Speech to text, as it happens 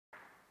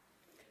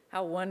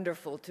How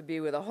wonderful to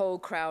be with a whole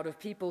crowd of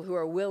people who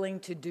are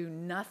willing to do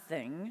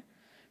nothing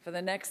for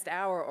the next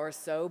hour or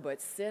so but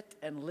sit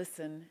and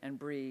listen and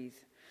breathe.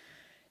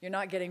 You're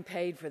not getting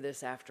paid for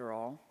this after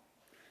all.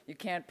 You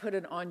can't put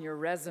it on your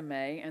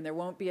resume and there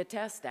won't be a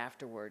test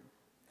afterward.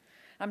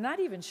 I'm not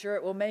even sure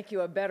it will make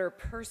you a better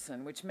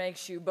person, which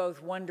makes you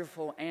both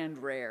wonderful and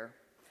rare.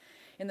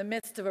 In the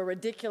midst of a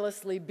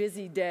ridiculously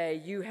busy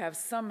day, you have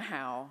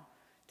somehow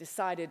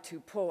decided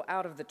to pull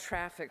out of the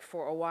traffic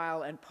for a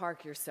while and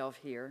park yourself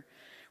here,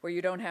 where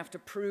you don't have to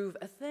prove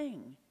a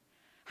thing.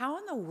 How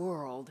in the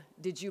world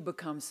did you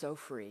become so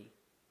free?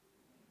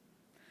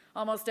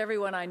 Almost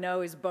everyone I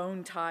know is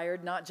bone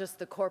tired, not just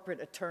the corporate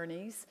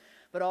attorneys,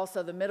 but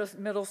also the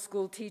middle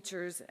school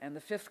teachers and the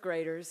fifth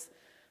graders,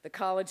 the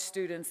college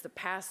students, the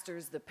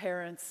pastors, the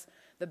parents,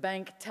 the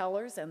bank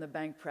tellers, and the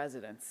bank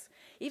presidents.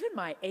 Even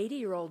my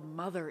 80-year-old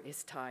mother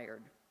is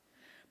tired,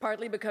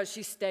 partly because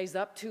she stays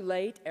up too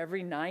late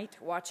every night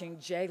watching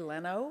Jay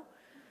Leno,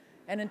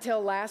 and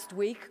until last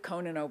week,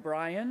 Conan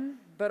O'Brien,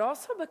 but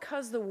also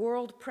because the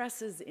world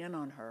presses in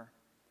on her.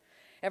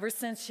 Ever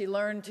since she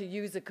learned to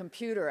use a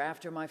computer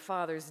after my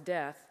father's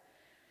death,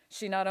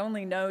 she not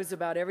only knows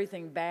about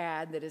everything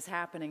bad that is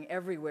happening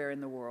everywhere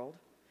in the world,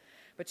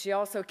 but she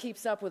also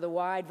keeps up with a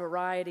wide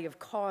variety of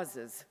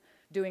causes,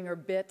 doing her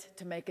bit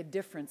to make a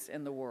difference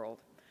in the world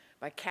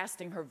by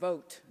casting her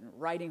vote,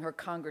 writing her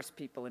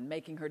congresspeople, and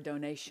making her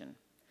donation.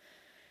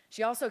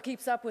 She also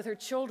keeps up with her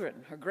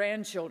children, her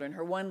grandchildren,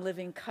 her one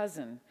living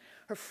cousin,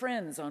 her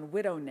friends on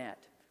WidowNet,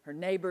 her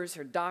neighbors,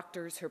 her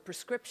doctors, her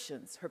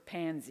prescriptions, her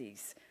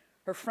pansies,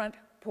 her front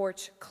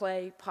porch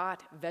clay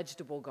pot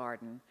vegetable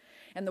garden,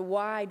 and the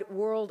wide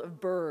world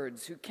of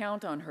birds who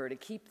count on her to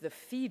keep the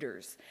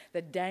feeders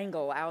that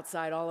dangle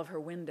outside all of her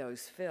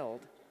windows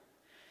filled.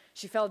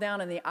 She fell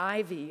down in the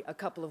ivy a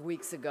couple of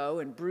weeks ago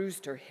and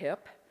bruised her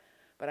hip,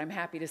 but I'm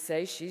happy to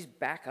say she's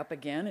back up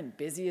again and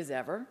busy as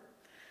ever.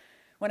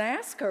 When I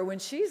ask her when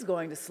she's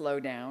going to slow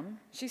down,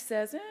 she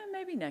says,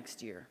 maybe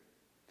next year.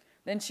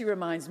 Then she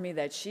reminds me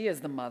that she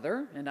is the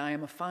mother and I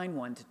am a fine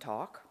one to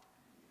talk,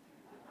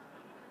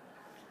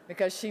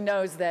 because she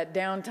knows that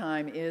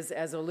downtime is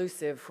as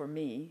elusive for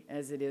me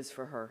as it is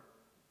for her.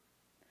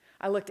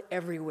 I looked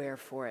everywhere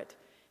for it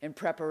in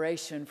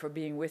preparation for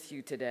being with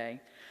you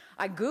today.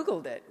 I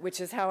Googled it,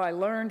 which is how I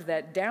learned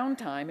that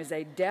Downtime is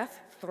a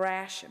death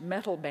thrash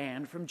metal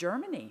band from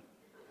Germany.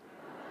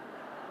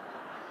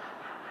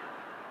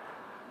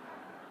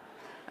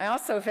 I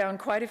also found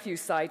quite a few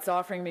sites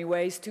offering me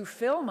ways to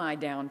fill my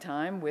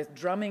downtime with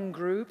drumming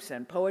groups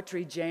and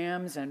poetry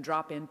jams and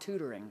drop-in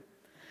tutoring.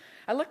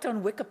 I looked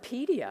on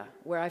Wikipedia,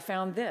 where I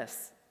found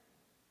this.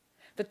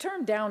 The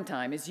term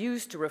downtime is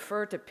used to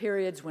refer to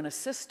periods when a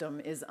system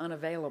is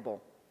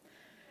unavailable.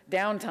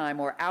 Downtime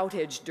or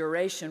outage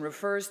duration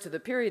refers to the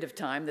period of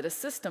time that a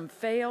system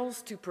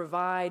fails to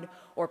provide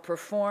or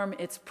perform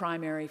its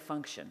primary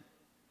function.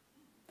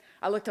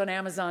 I looked on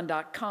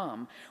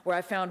Amazon.com, where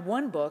I found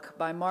one book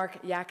by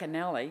Mark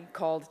Yaconelli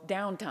called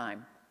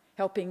Downtime,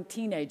 Helping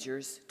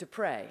Teenagers to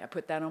Pray. I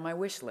put that on my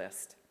wish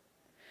list.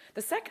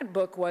 The second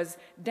book was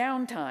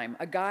Downtime,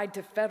 A Guide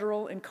to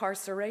Federal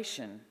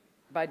Incarceration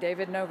by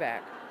David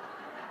Novak.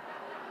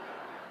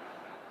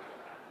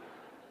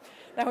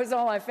 That was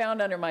all I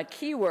found under my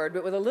keyword,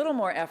 but with a little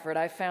more effort,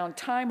 I found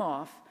Time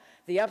Off,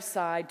 The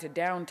Upside to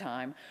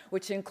Downtime,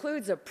 which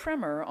includes a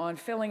primer on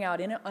filling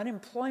out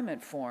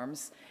unemployment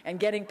forms and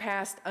getting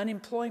past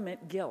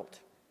unemployment guilt.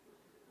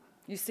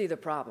 You see the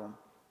problem.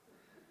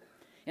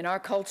 In our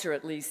culture,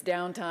 at least,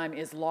 downtime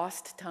is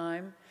lost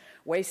time,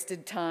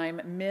 wasted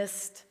time,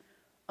 missed,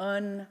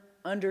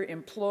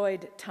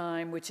 underemployed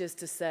time, which is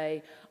to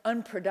say,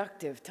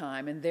 unproductive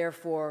time, and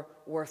therefore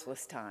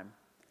worthless time,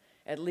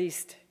 at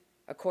least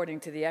according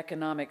to the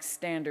economic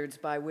standards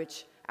by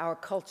which our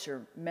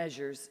culture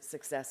measures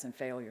success and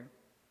failure.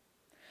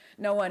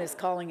 No one is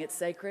calling it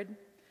sacred.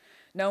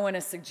 No one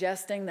is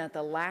suggesting that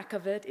the lack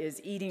of it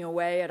is eating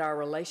away at our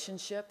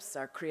relationships,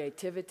 our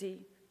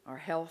creativity, our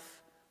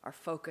health, our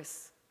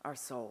focus, our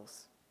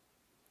souls.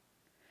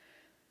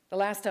 The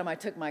last time I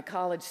took my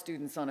college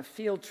students on a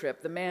field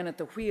trip, the man at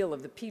the wheel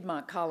of the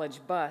Piedmont College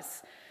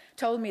bus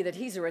told me that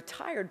he's a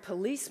retired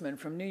policeman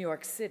from New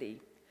York City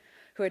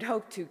who had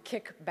hoped to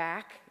kick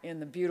back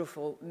in the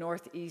beautiful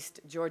northeast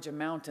Georgia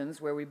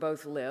mountains where we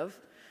both live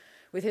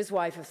with his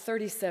wife of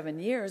 37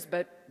 years,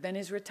 but then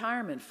his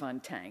retirement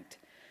fund tanked.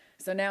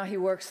 So now he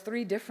works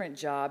 3 different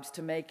jobs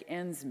to make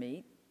ends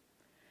meet.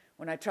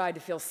 When I tried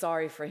to feel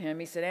sorry for him,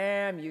 he said,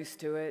 I'm used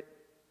to it.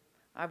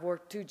 I've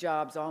worked 2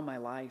 jobs all my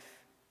life.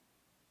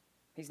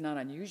 He's not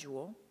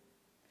unusual.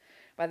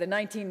 By the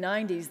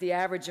 1990s, the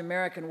average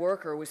American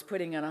worker was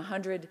putting in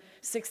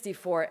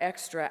 164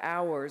 extra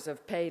hours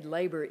of paid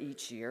labor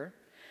each year,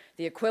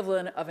 the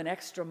equivalent of an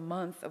extra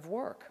month of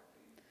work.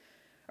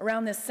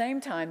 Around this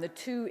same time, the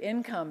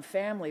 2-income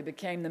family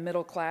became the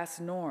middle-class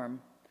norm,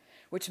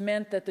 which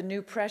meant that the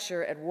new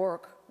pressure at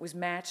work was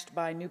matched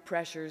by new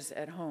pressures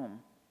at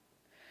home.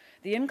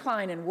 The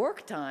incline in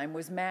work time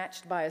was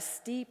matched by a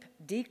steep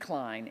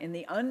decline in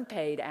the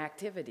unpaid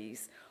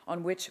activities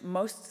on which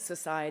most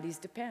societies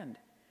depend,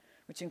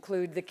 which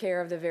include the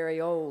care of the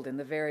very old and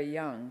the very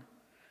young,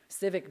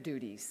 civic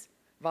duties,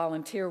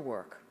 volunteer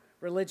work,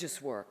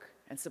 religious work,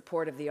 and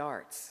support of the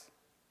arts.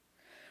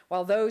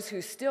 While those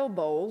who still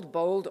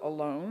bowled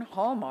alone,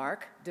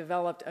 Hallmark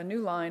developed a new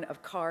line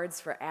of cards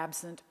for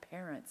absent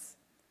parents.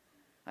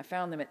 I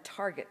found them at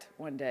Target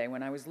one day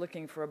when I was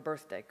looking for a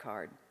birthday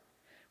card.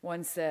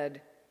 One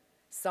said,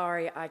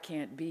 "Sorry, I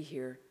can't be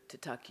here to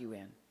tuck you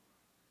in."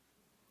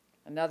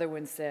 Another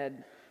one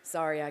said,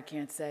 "Sorry, I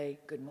can't say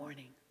good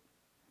morning."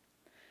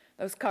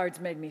 Those cards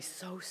made me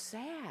so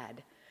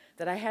sad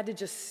that I had to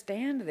just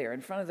stand there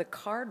in front of the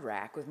card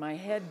rack with my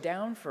head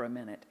down for a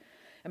minute,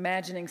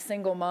 imagining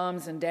single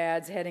moms and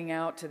dads heading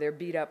out to their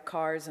beat-up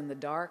cars in the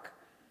dark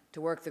to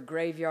work the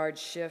graveyard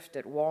shift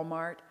at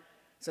Walmart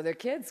so their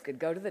kids could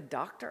go to the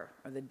doctor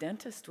or the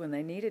dentist when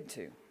they needed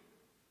to.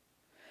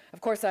 Of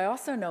course, I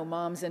also know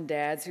moms and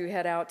dads who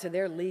head out to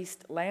their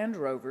leased Land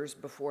Rovers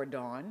before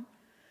dawn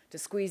to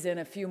squeeze in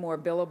a few more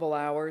billable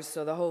hours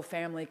so the whole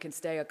family can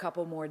stay a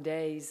couple more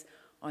days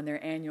on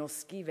their annual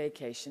ski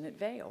vacation at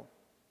Vail.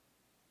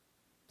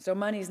 So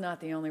money's not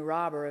the only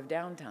robber of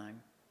downtime.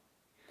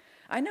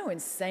 I know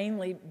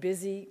insanely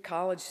busy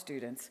college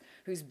students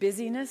whose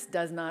busyness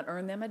does not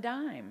earn them a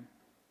dime.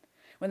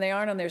 When they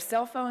aren't on their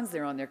cell phones,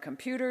 they're on their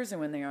computers,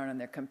 and when they aren't on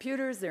their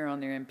computers, they're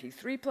on their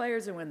MP3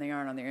 players, and when they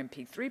aren't on their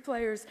MP3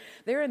 players,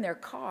 they're in their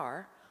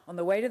car on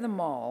the way to the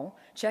mall,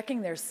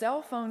 checking their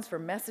cell phones for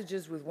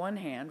messages with one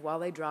hand while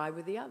they drive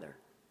with the other.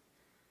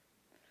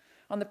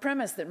 On the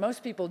premise that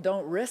most people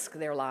don't risk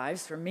their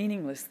lives for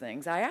meaningless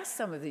things, I asked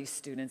some of these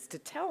students to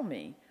tell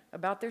me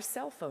about their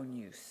cell phone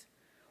use.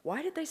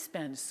 Why did they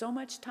spend so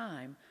much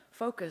time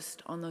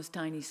focused on those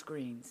tiny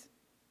screens?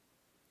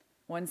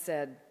 One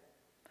said,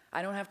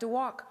 "I don't have to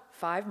walk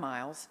 5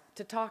 miles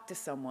to talk to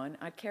someone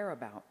I care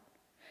about.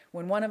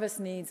 When one of us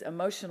needs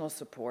emotional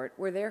support,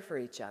 we're there for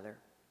each other."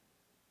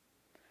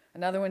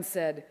 Another one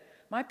said,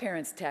 "My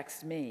parents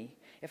text me.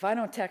 If I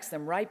don't text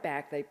them right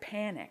back, they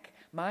panic.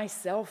 My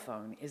cell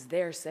phone is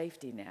their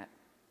safety net."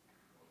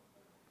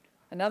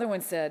 Another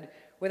one said,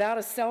 "Without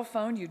a cell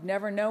phone, you'd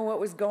never know what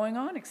was going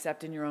on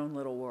except in your own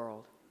little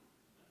world."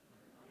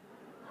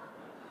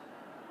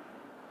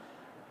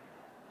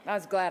 I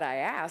was glad I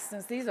asked,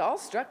 since these all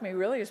struck me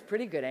really as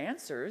pretty good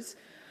answers.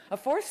 A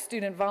fourth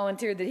student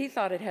volunteered that he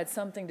thought it had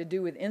something to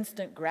do with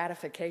instant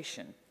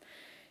gratification.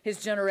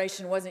 His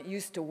generation wasn't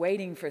used to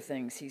waiting for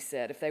things, he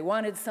said. If they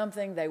wanted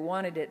something, they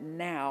wanted it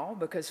now,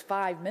 because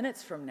 5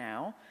 minutes from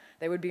now,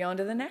 they would be on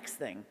to the next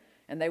thing,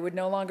 and they would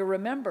no longer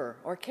remember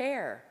or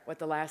care what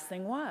the last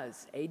thing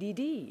was.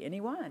 ADD,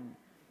 anyone?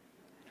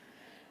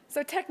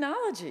 So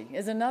technology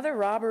is another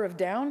robber of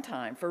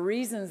downtime for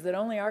reasons that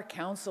only our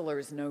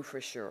counselors know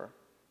for sure.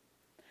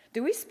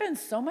 Do we spend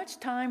so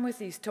much time with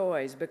these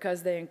toys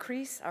because they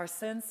increase our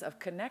sense of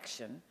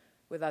connection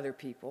with other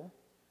people,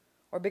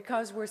 or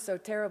because we're so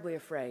terribly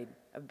afraid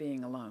of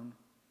being alone?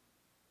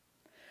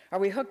 Are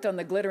we hooked on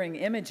the glittering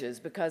images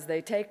because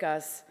they take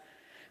us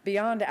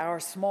beyond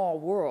our small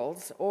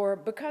worlds, or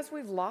because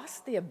we've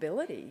lost the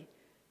ability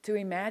to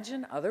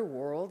imagine other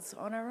worlds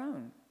on our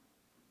own?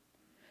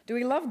 Do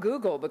we love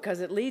Google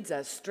because it leads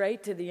us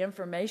straight to the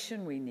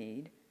information we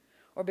need,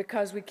 or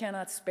because we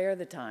cannot spare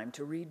the time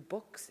to read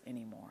books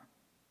anymore?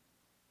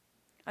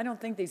 I don't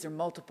think these are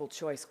multiple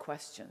choice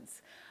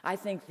questions. I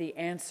think the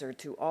answer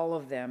to all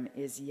of them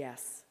is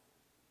yes.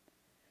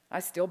 I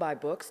still buy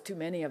books, too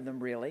many of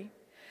them really.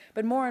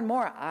 But more and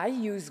more, I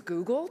use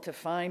Google to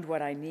find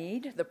what I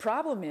need. The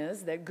problem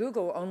is that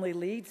Google only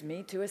leads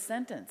me to a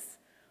sentence,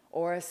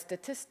 or a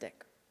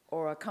statistic,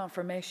 or a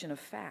confirmation of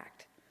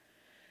fact.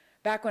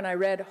 Back when I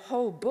read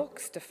whole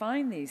books to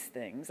find these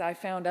things, I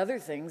found other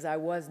things I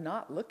was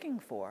not looking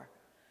for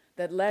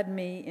that led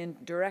me in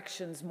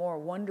directions more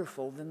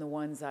wonderful than the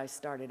ones I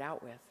started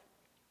out with.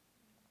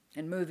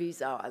 And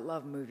movies, oh, I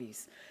love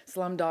movies.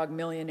 Slumdog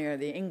Millionaire,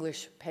 The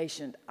English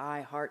Patient,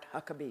 I Heart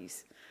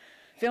Huckabees.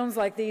 Films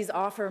like these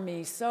offer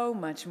me so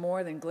much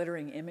more than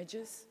glittering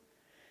images.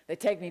 They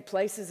take me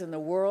places in the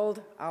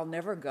world I'll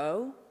never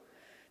go.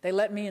 They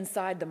let me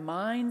inside the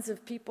minds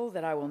of people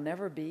that I will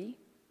never be.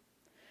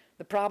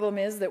 The problem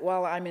is that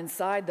while I'm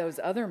inside those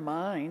other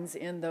minds,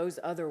 in those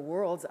other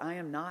worlds, I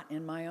am not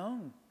in my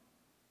own.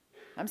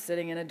 I'm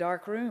sitting in a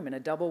dark room in a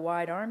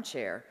double-wide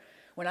armchair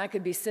when I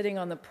could be sitting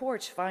on the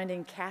porch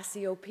finding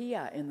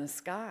Cassiopeia in the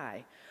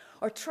sky,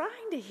 or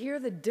trying to hear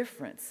the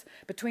difference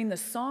between the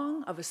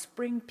song of a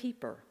spring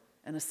peeper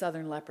and a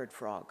southern leopard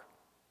frog.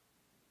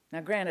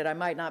 Now, granted, I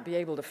might not be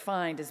able to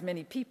find as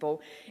many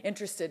people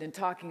interested in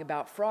talking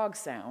about frog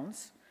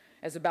sounds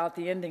as about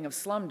the ending of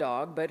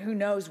Slumdog, but who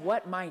knows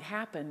what might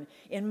happen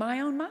in my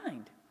own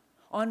mind,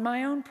 on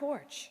my own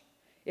porch,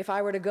 if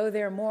I were to go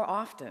there more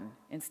often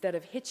instead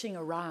of hitching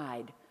a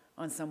ride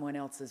on someone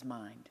else's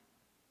mind.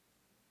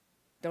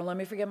 Don't let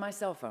me forget my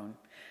cell phone.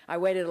 I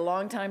waited a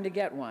long time to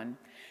get one,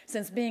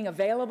 since being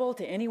available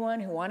to anyone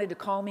who wanted to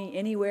call me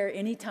anywhere,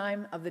 any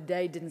time of the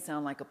day didn't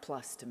sound like a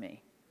plus to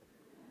me.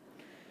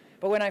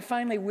 But when I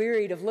finally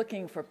wearied of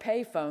looking for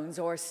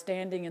payphones or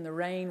standing in the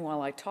rain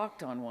while I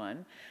talked on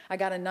one, I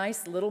got a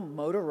nice little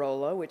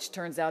Motorola, which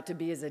turns out to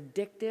be as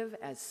addictive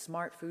as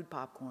smart food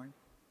popcorn.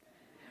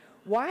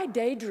 Why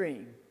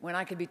daydream when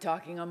I could be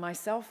talking on my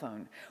cell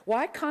phone?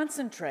 Why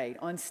concentrate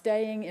on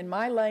staying in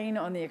my lane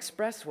on the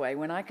expressway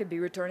when I could be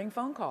returning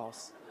phone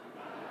calls?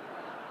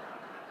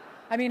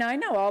 I mean, I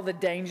know all the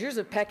dangers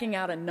of pecking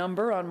out a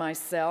number on my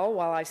cell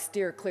while I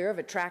steer clear of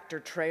a tractor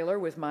trailer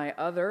with my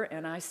other,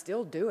 and I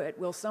still do it.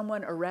 Will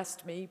someone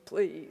arrest me,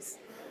 please?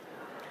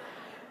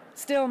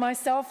 Still, my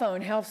cell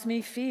phone helps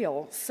me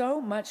feel so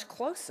much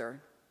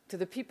closer to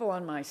the people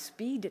on my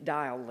speed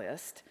dial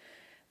list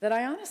that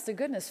I, honest to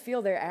goodness,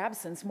 feel their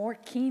absence more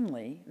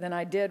keenly than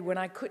I did when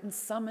I couldn't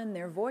summon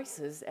their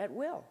voices at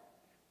will.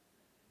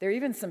 There are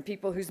even some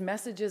people whose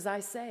messages I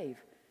save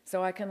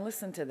so I can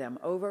listen to them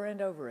over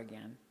and over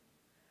again.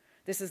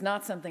 This is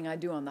not something I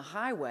do on the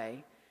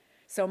highway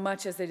so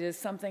much as it is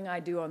something I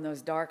do on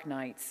those dark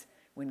nights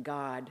when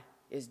God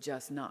is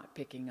just not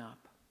picking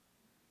up.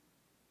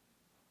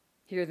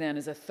 Here then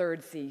is a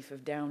third thief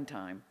of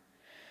downtime.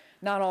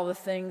 Not all the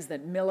things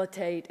that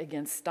militate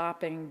against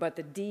stopping, but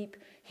the deep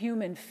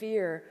human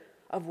fear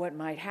of what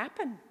might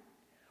happen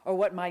or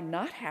what might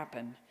not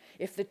happen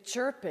if the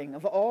chirping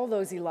of all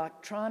those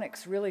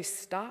electronics really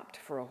stopped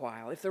for a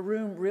while, if the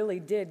room really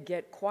did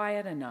get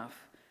quiet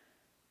enough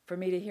for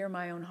me to hear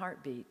my own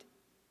heartbeat,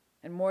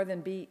 and more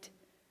than beat,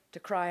 to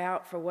cry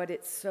out for what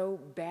it so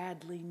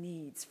badly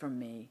needs from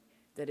me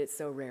that it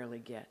so rarely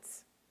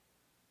gets.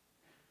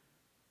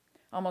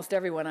 Almost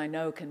everyone I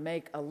know can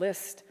make a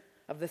list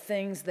of the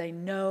things they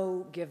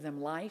know give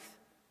them life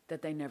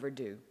that they never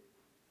do.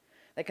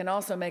 They can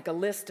also make a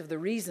list of the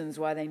reasons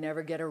why they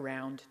never get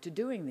around to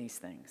doing these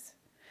things.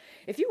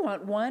 If you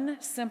want one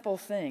simple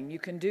thing you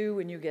can do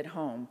when you get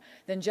home,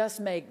 then just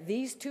make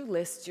these two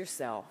lists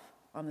yourself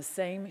on the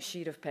same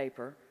sheet of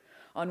paper.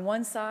 On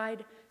one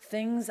side,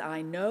 things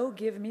I know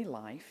give me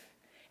life,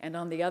 and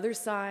on the other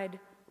side,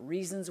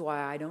 reasons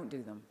why I don't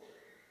do them.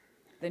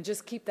 Then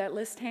just keep that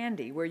list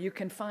handy where you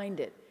can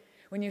find it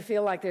when you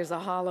feel like there's a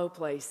hollow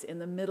place in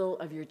the middle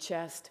of your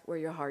chest where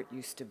your heart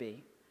used to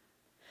be.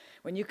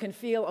 When you can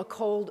feel a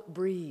cold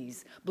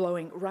breeze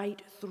blowing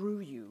right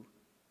through you,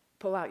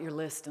 pull out your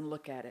list and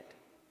look at it.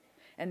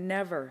 And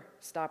never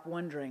stop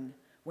wondering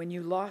when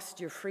you lost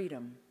your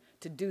freedom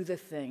to do the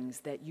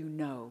things that you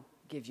know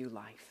give you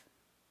life.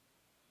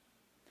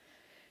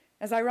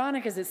 As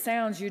ironic as it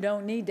sounds, you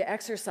don't need to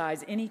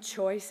exercise any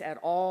choice at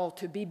all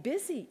to be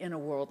busy in a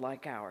world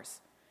like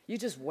ours. You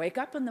just wake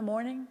up in the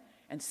morning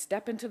and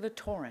step into the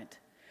torrent,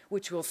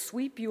 which will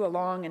sweep you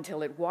along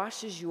until it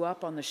washes you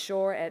up on the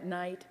shore at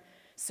night,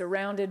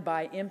 surrounded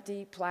by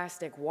empty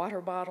plastic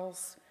water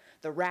bottles,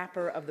 the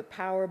wrapper of the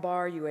power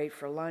bar you ate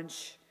for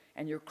lunch,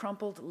 and your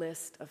crumpled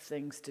list of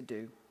things to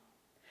do.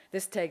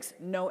 This takes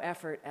no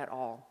effort at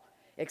all,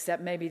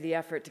 except maybe the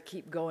effort to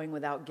keep going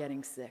without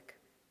getting sick.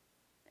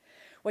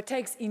 What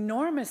takes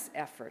enormous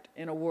effort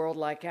in a world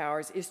like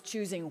ours is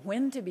choosing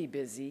when to be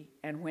busy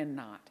and when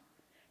not.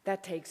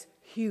 That takes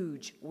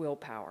huge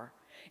willpower,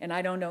 and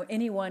I don't know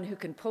anyone who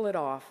can pull it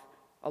off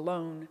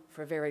alone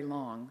for very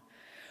long,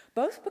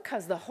 both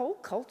because the whole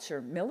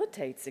culture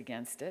militates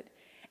against it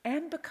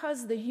and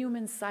because the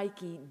human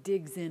psyche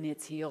digs in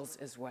its heels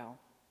as well.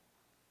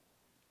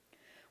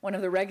 One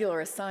of the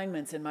regular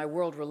assignments in my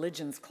world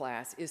religions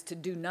class is to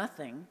do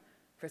nothing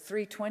for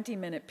 3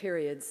 20-minute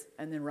periods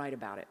and then write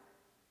about it.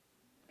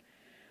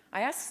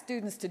 I ask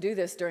students to do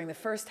this during the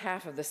first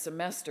half of the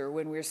semester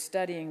when we're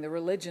studying the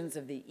religions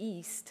of the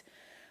East,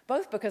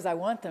 both because I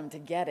want them to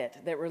get it,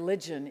 that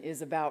religion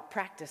is about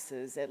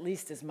practices at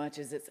least as much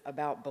as it's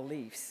about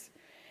beliefs,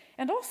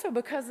 and also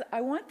because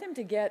I want them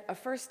to get a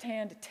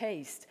first-hand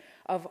taste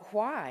of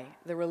why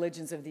the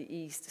religions of the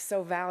East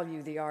so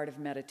value the art of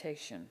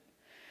meditation.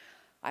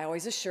 I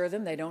always assure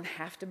them they don't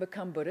have to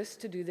become Buddhists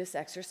to do this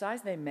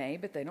exercise. They may,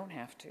 but they don't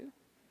have to.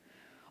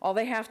 All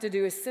they have to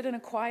do is sit in a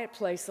quiet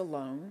place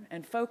alone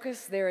and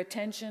focus their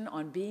attention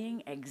on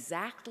being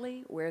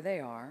exactly where they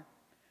are,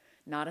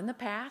 not in the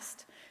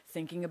past,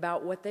 thinking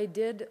about what they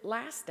did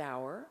last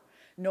hour,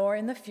 nor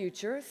in the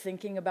future,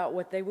 thinking about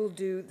what they will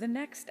do the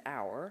next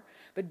hour,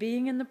 but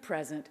being in the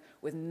present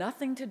with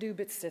nothing to do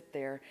but sit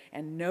there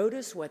and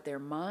notice what their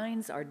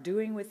minds are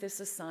doing with this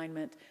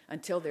assignment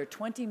until their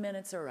 20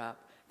 minutes are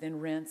up, then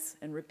rinse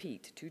and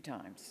repeat 2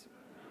 times.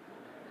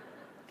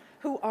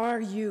 Who are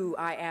you,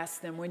 I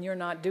ask them, when you're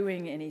not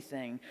doing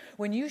anything?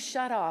 When you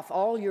shut off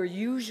all your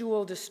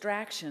usual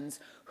distractions,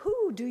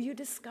 who do you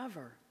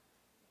discover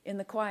in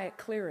the quiet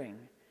clearing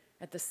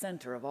at the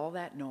center of all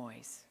that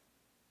noise?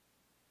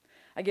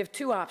 I give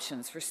 2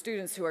 options for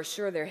students who are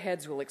sure their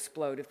heads will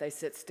explode if they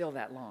sit still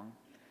that long.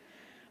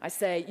 I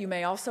say, you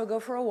may also go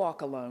for a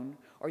walk alone,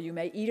 or you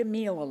may eat a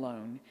meal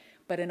alone,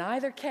 but in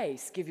either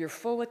case, give your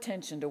full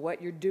attention to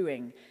what you're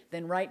doing,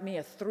 then write me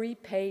a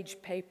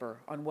 3-page paper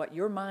on what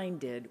your mind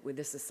did with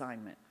this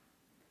assignment.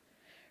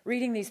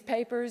 Reading these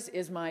papers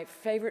is my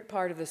favorite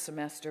part of the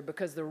semester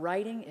because the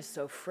writing is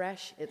so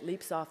fresh, it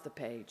leaps off the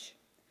page.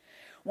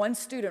 One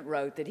student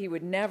wrote that he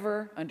would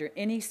never, under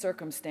any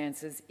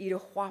circumstances, eat a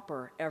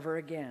Whopper ever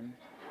again.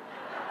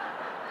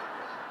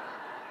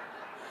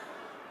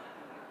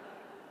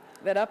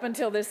 That up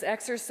until this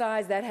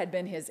exercise, that had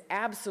been his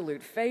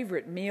absolute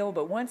favorite meal,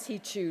 but once he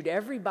chewed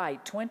every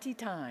bite 20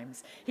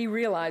 times, he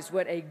realized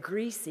what a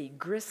greasy,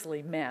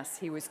 gristly mess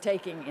he was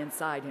taking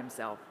inside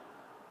himself.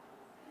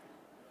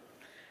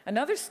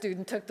 Another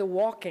student took the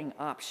walking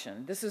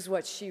option. This is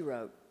what she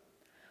wrote.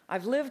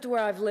 I've lived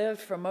where I've lived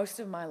for most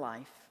of my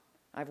life.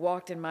 I've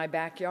walked in my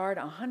backyard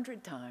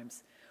 100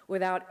 times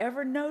without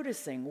ever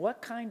noticing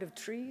what kind of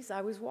trees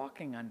I was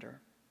walking under.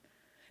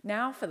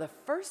 Now, for the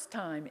first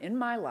time in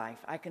my life,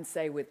 I can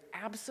say with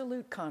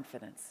absolute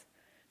confidence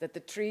that the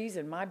trees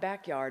in my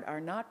backyard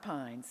are not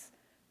pines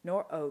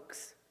nor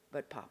oaks,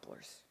 but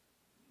poplars.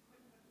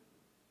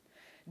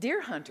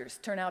 Deer hunters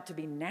turn out to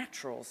be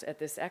naturals at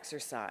this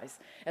exercise,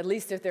 at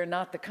least if they're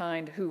not the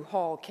kind who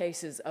haul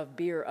cases of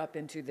beer up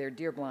into their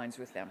deer blinds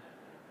with them.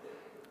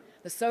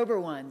 The sober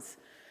ones,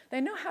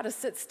 they know how to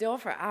sit still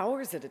for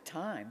hours at a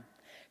time,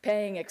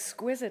 paying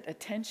exquisite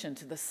attention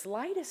to the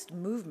slightest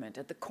movement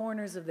at the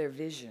corners of their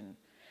vision,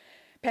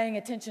 paying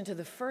attention to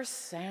the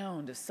first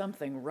sound of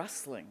something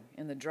rustling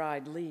in the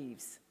dried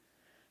leaves.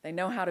 They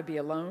know how to be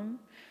alone.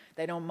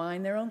 They don't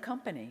mind their own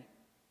company.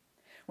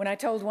 When I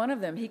told one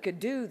of them he could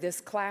do this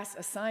class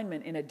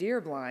assignment in a deer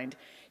blind,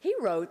 he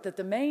wrote that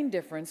the main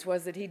difference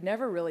was that he'd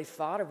never really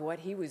thought of what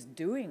he was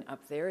doing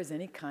up there as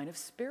any kind of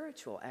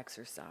spiritual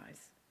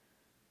exercise.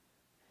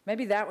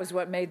 Maybe that was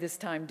what made this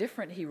time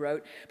different, he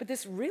wrote, but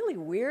this really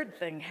weird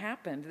thing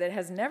happened that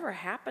has never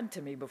happened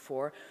to me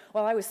before.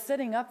 While I was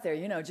sitting up there,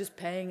 just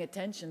paying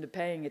attention to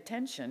paying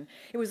attention,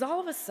 it was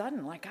all of a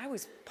sudden like I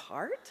was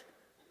part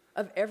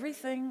of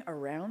everything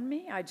around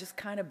me. I just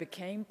kind of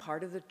became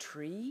part of the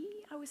tree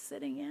I was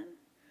sitting in.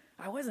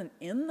 I wasn't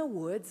in the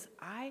woods,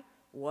 I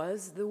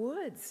was the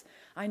woods.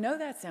 I know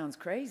that sounds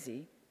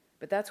crazy,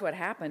 but that's what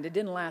happened. It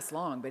didn't last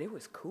long, but it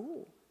was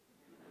cool.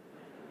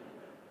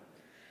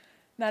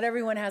 Not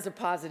everyone has a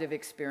positive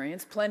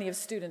experience. Plenty of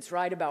students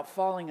write about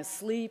falling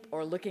asleep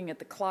or looking at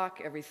the clock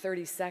every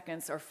 30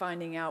 seconds or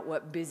finding out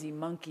what busy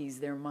monkeys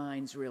their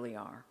minds really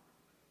are.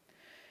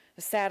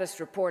 The saddest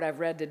report I've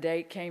read to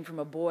date came from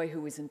a boy who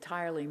was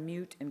entirely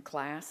mute in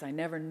class. I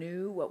never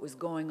knew what was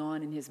going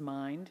on in his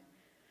mind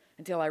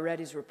until I read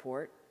his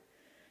report.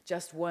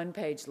 Just 1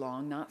 page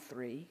long, not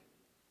 3.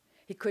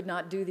 He could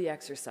not do the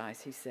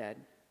exercise, he said.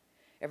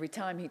 Every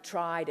time he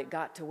tried, it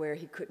got to where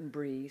he couldn't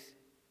breathe.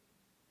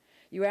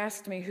 You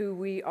asked me who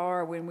we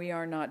are when we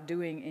are not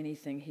doing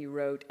anything, he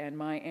wrote, and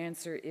my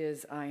answer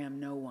is, I am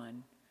no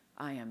one.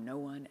 I am no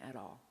one at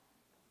all.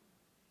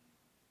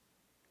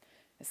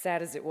 As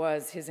sad as it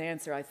was, his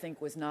answer, I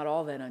think, was not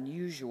all that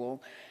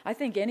unusual. I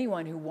think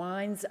anyone who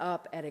winds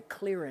up at a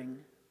clearing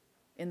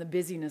in the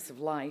busyness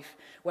of life,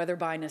 whether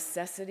by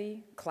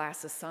necessity,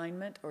 class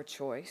assignment, or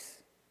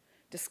choice,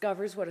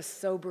 discovers what a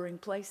sobering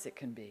place it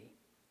can be.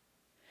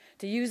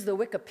 To use the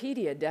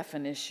Wikipedia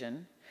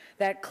definition,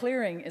 that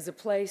clearing is a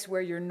place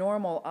where your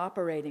normal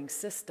operating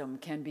system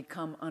can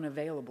become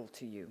unavailable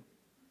to you.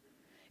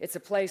 It's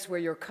a place where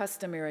your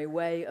customary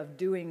way of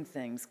doing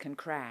things can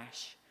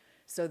crash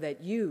so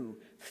that you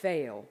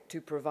fail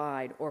to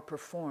provide or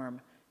perform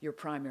your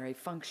primary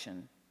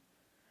function,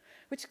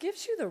 which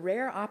gives you the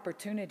rare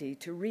opportunity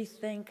to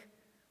rethink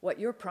what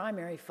your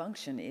primary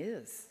function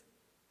is.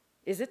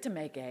 Is it to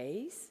make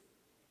A's?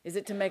 Is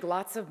it to make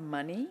lots of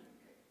money?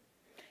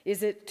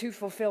 Is it to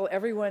fulfill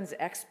everyone's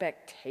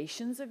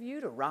expectations of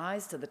you, to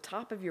rise to the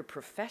top of your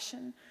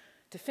profession,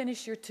 to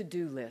finish your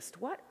to-do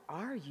list? What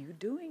are you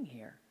doing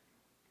here?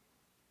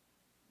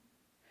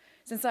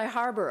 Since I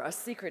harbor a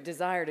secret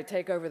desire to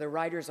take over the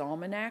Writer's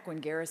Almanac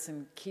when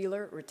Garrison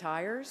Keillor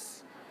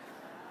retires,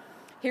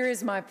 here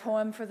is my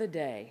poem for the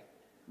day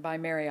by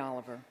Mary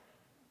Oliver.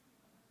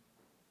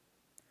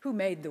 Who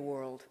made the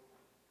world?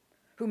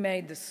 Who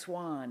made the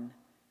swan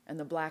and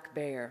the black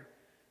bear?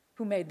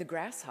 Who made the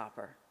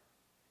grasshopper?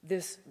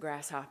 This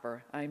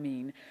grasshopper, I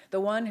mean, the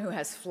one who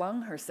has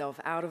flung herself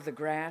out of the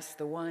grass,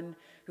 the one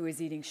who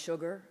is eating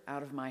sugar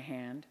out of my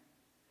hand,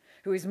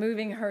 who is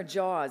moving her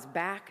jaws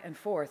back and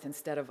forth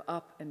instead of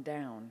up and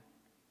down,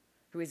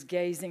 who is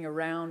gazing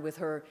around with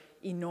her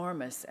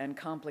enormous and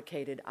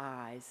complicated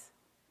eyes.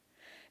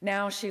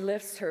 Now she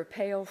lifts her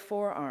pale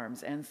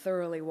forearms and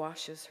thoroughly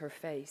washes her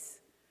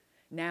face.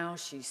 Now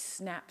she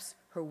snaps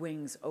her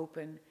wings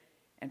open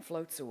and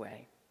floats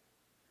away.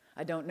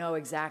 I don't know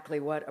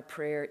exactly what a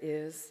prayer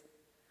is.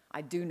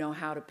 I do know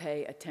how to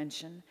pay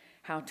attention,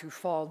 how to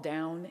fall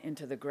down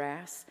into the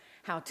grass,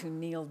 how to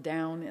kneel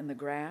down in the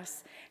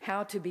grass,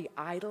 how to be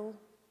idle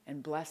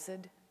and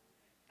blessed,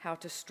 how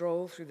to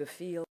stroll through the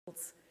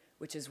fields,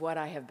 which is what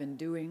I have been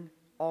doing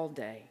all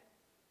day.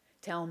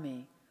 Tell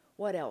me,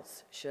 what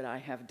else should I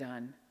have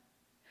done?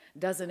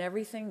 Doesn't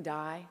everything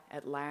die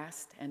at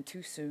last and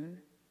too soon?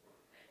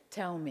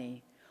 Tell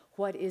me,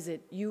 what is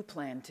it you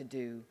plan to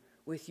do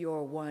with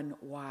your one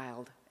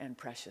wild and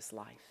precious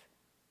life?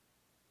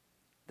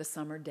 The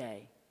Summer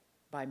Day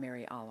by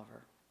Mary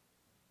Oliver.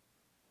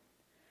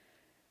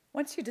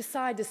 Once you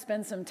decide to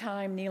spend some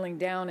time kneeling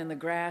down in the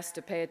grass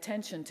to pay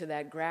attention to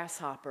that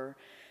grasshopper,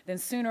 then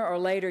sooner or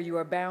later you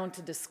are bound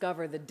to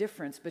discover the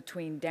difference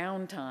between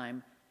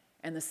downtime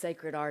and the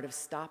sacred art of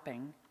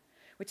stopping,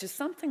 which is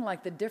something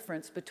like the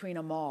difference between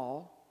a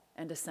mall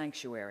and a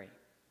sanctuary.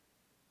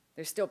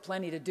 There's still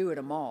plenty to do at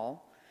a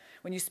mall.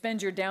 When you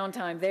spend your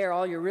downtime there,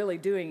 all you're really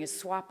doing is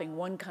swapping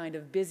one kind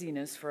of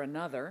busyness for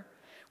another,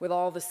 with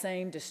all the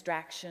same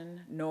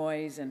distraction,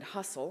 noise, and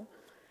hustle.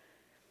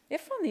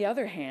 If, on the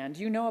other hand,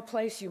 you know a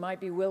place you might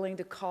be willing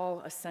to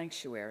call a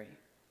sanctuary,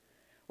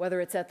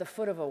 whether it's at the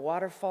foot of a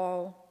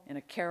waterfall, in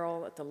a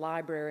carol at the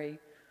library,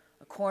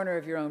 a corner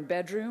of your own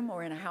bedroom,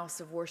 or in a house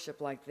of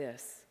worship like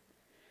this,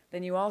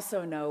 then you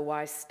also know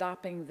why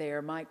stopping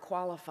there might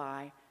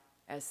qualify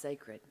as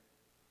sacred.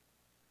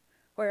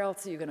 Where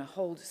else are you going to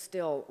hold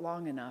still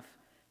long enough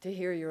to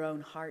hear your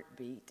own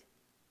heartbeat?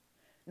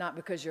 Not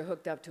because you're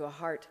hooked up to a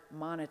heart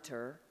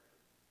monitor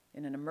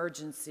in an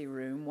emergency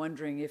room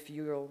wondering if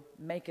you'll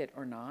make it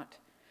or not,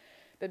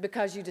 but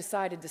because you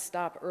decided to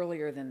stop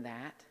earlier than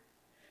that,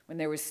 when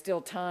there was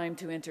still time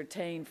to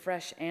entertain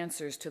fresh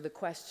answers to the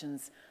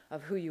questions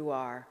of who you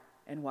are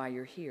and why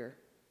you're here.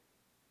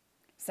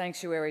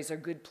 Sanctuaries are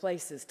good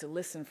places to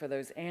listen for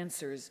those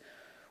answers,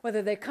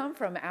 whether they come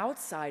from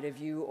outside of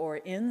you or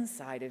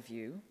inside of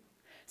you.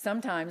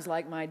 Sometimes,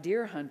 like my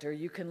deer hunter,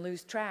 you can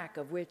lose track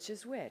of which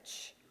is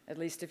which, at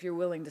least if you're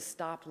willing to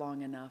stop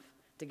long enough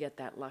to get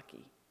that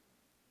lucky.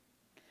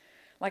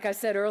 Like I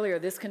said earlier,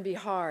 this can be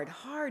hard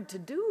to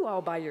do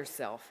all by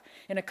yourself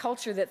in a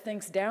culture that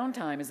thinks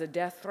Downtime is a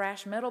death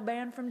thrash metal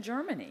band from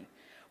Germany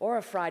or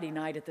a Friday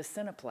night at the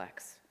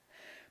Cineplex.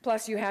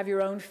 Plus, you have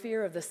your own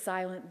fear of the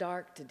silent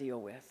dark to deal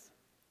with.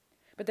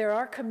 But there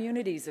are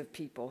communities of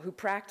people who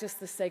practice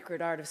the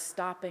sacred art of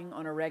stopping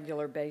on a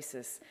regular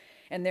basis,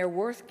 and they're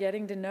worth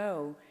getting to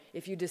know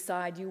if you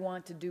decide you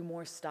want to do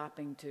more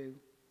stopping too.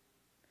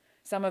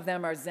 Some of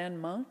them are Zen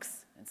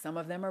monks, and some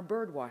of them are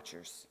bird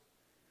watchers.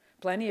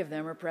 Plenty of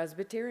them are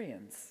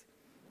Presbyterians.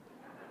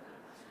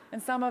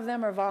 And some of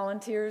them are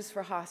volunteers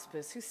for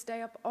hospice who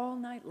stay up all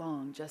night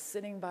long just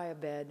sitting by a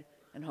bed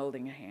and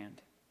holding a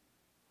hand.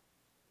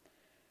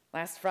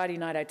 Last Friday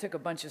night, I took a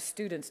bunch of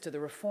students to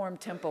the Reform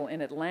Temple in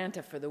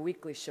Atlanta for the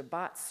weekly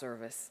Shabbat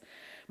service.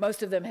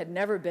 Most of them had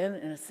never been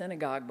in a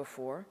synagogue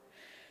before.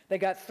 They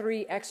got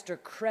 3 extra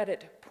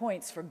credit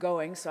points for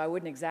going, so I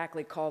wouldn't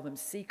exactly call them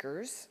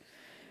seekers.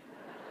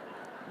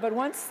 But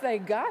once they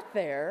got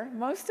there,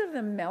 most of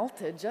them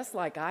melted, just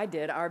like I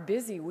did. Our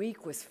busy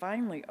week was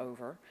finally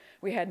over.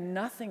 We had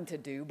nothing to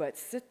do but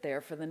sit there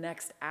for the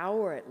next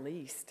hour at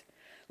least,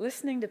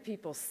 listening to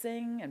people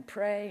sing and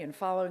pray and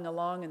following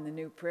along in the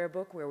new prayer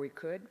book where we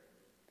could.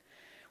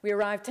 We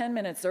arrived 10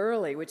 minutes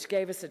early, which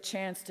gave us a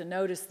chance to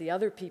notice the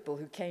other people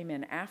who came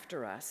in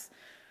after us.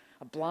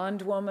 A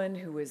blonde woman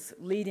who was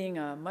leading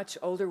a much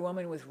older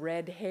woman with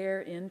red hair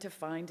in to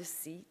find a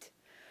seat.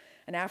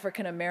 An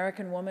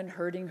African-American woman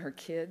herding her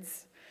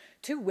kids,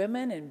 2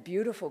 women in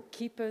beautiful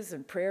kippas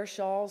and prayer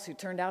shawls who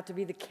turned out to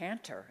be the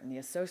cantor and the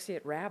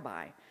associate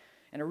rabbi,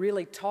 and a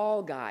really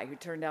tall guy who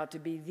turned out to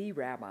be the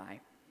rabbi.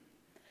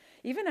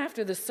 Even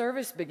after the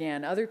service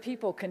began, other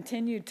people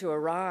continued to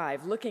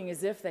arrive, looking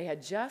as if they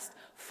had just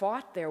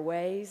fought their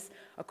ways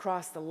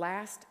across the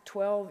last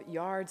 12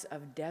 yards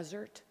of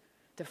desert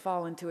to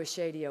fall into a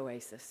shady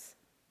oasis.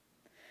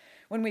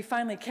 When we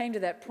finally came to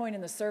that point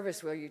in the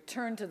service where you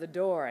turn to the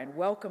door and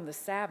welcome the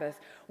Sabbath,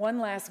 one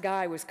last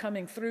guy was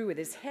coming through with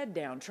his head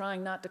down,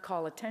 trying not to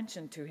call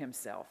attention to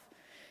himself.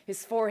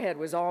 His forehead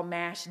was all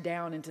mashed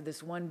down into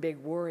this one big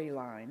worry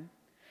line.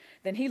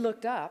 Then he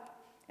looked up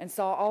and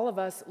saw all of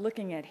us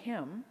looking at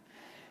him.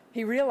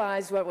 He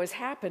realized what was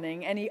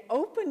happening, and he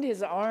opened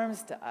his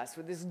arms to us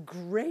with this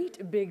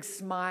great big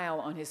smile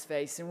on his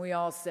face, and we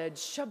all said,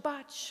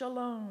 "Shabbat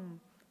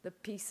Shalom," the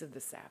peace of the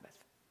Sabbath.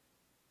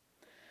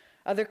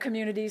 Other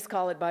communities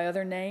call it by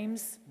other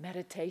names: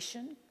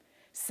 meditation,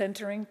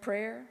 centering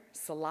prayer,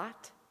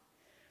 salat,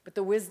 but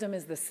the wisdom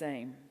is the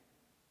same.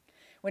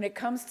 When it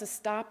comes to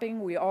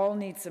stopping, we all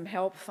need some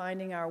help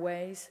finding our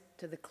ways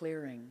to the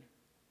clearing.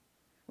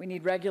 We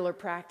need regular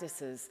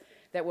practices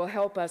that will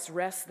help us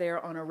rest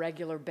there on a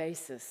regular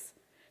basis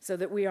so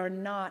that we are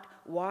not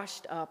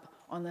washed up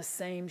on the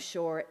same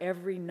shore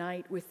every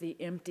night with the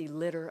empty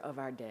litter of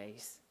our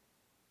days.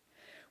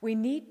 We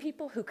need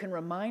people who can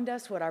remind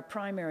us what our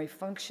primary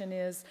function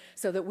is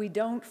so that we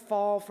don't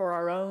fall for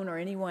our own or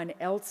anyone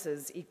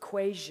else's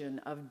equation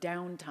of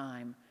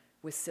downtime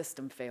with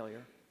system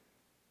failure.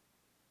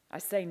 I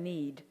say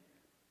need,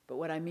 but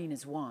what I mean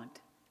is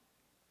want.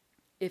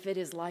 If it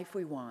is life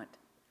we want,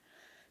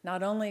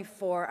 not only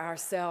for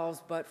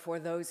ourselves, but for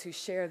those who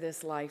share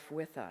this life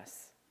with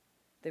us,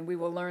 then we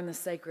will learn the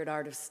sacred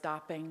art of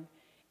stopping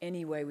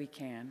any way we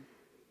can.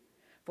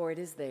 For it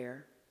is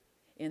there,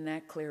 in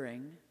that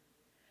clearing,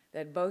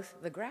 that both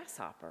the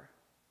grasshopper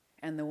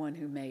and the one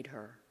who made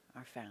her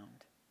are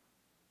found.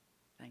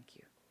 Thank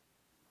you.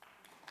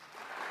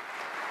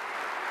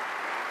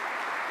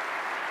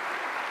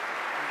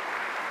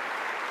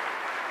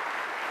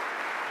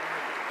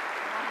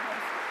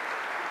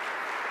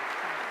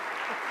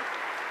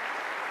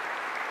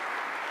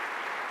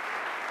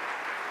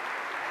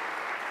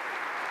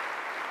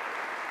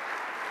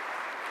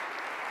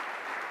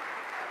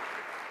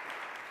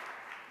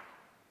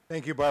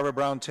 Thank you, Barbara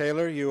Brown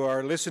Taylor. You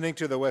are listening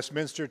to the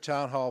Westminster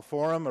Town Hall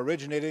Forum,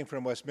 originating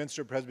from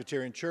Westminster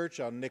Presbyterian Church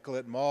on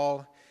Nicollet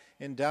Mall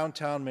in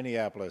downtown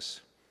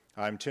Minneapolis.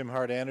 I'm Tim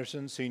Hart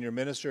Anderson, Senior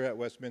Minister at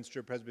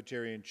Westminster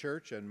Presbyterian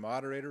Church and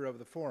moderator of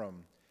the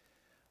forum.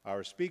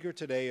 Our speaker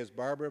today is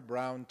Barbara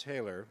Brown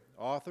Taylor,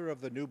 author of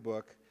the new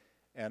book,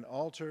 An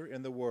Altar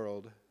in the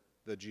World,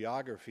 The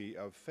Geography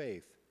of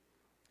Faith.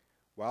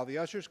 While the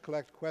ushers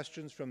collect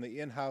questions from the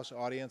in-house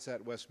audience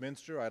at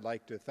Westminster, I'd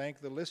like to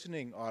thank the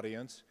listening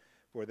audience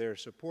for their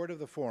support of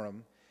the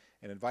forum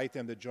and invite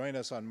them to join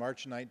us on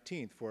March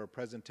 19th for a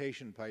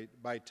presentation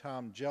by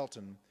Tom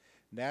Gelton,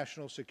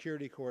 National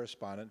Security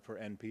Correspondent for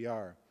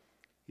NPR.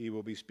 He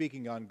will be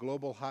speaking on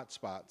global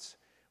hotspots.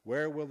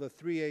 Where will the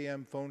 3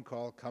 a.m. phone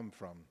call come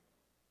from?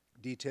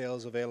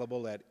 Details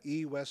available at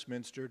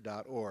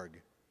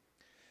ewestminster.org.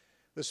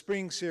 The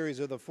spring series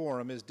of the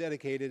forum is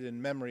dedicated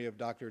in memory of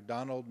Dr.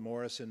 Donald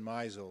Morrison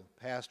Meisel,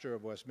 pastor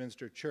of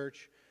Westminster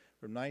Church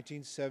from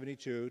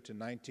 1972 to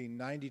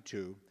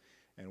 1992,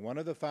 and one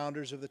of the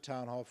founders of the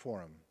Town Hall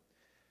Forum.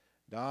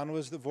 Don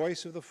was the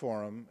voice of the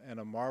forum, and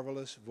a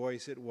marvelous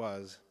voice it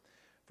was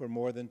for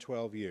more than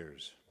 12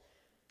 years.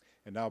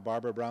 And now,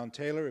 Barbara Brown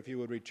Taylor, if you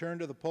would return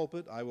to the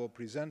pulpit, I will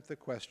present the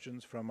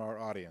questions from our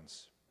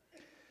audience.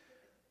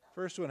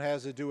 First one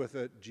has to do with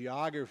the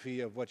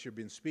geography of what you've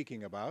been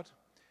speaking about.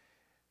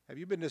 Have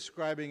you been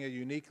describing a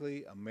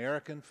uniquely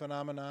American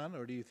phenomenon,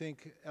 or do you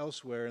think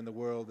elsewhere in the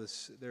world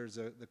there's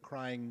the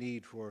crying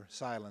need for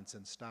silence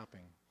and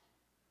stopping?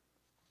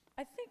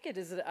 I think it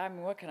is,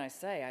 what can I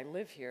say? I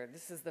live here.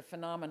 This is the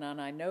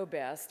phenomenon I know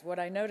best. What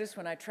I notice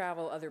when I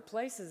travel other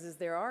places is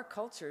there are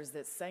cultures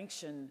that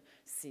sanction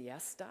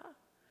siesta,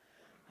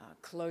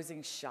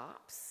 closing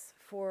shops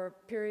for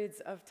periods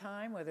of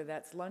time, whether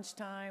that's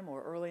lunchtime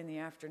or early in the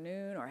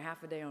afternoon or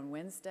half a day on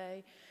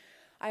Wednesday.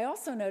 I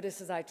also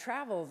notice as I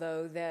travel,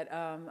 though, that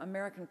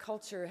American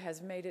culture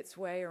has made its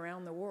way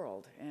around the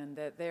world, and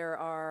that there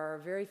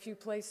are very few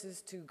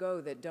places to go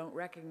that don't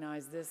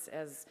recognize this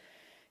as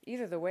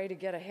either the way to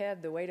get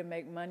ahead, the way to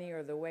make money,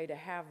 or the way to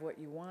have what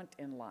you want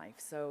in life.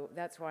 So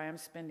that's why I'm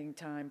spending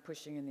time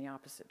pushing in the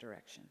opposite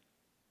direction.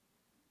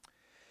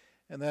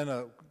 And then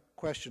a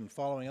question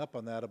following up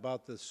on that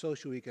about the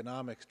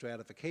socioeconomic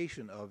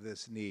stratification of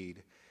this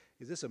need.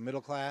 Is this a middle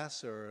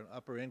class or an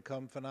upper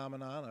income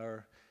phenomenon,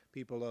 or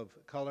people of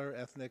color,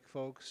 ethnic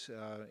folks,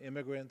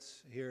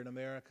 immigrants here in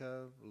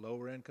America,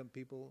 lower income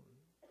people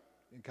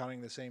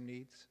encountering the same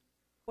needs?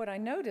 What I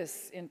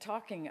notice in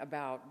talking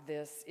about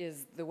this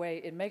is the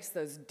way it makes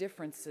those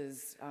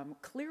differences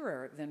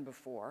clearer than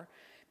before,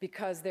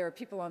 because there are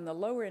people on the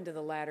lower end of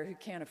the ladder who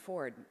can't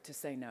afford to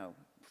say no,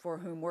 for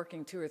whom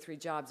working 2 or 3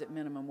 jobs at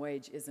minimum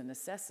wage is a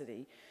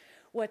necessity.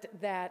 What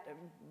that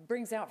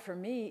brings out for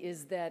me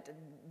is that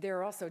there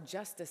are also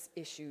justice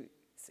issues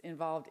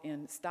involved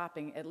in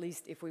stopping, at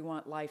least if we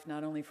want life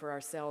not only for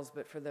ourselves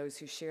but for those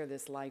who share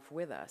this life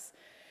with us.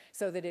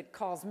 So that it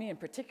calls me in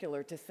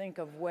particular to think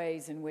of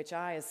ways in which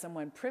I, as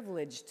someone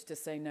privileged to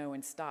say no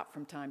and stop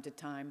from time to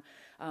time,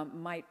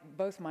 might,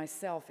 both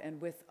myself and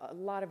with a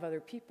lot of other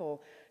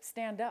people,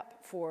 stand up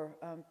for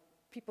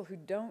people who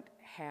don't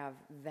have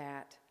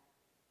that,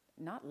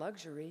 not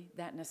luxury,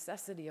 that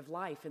necessity of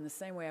life, in the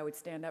same way I would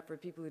stand up for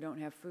people who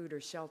don't have food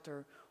or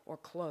shelter or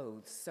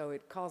clothes. So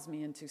it calls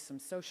me into some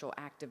social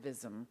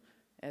activism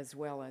as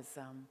well as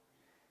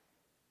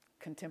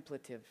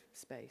contemplative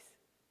space.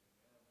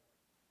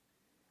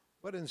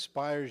 What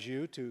inspires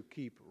you to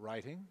keep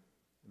writing?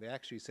 They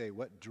actually say,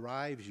 what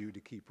drives you to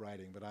keep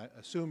writing? But I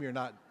assume you're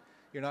not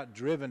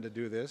driven to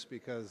do this,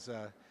 because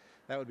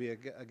that would be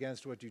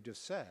against what you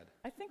just said.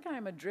 I think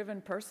I'm a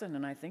driven person,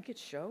 and I think it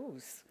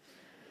shows.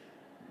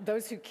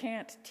 Those who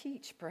can't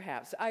teach,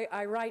 perhaps.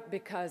 I write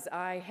because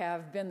I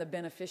have been the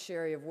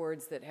beneficiary of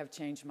words that have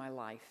changed my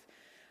life,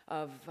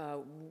 of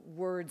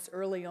words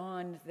early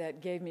on that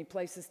gave me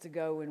places to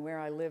go when where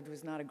I lived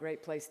was not a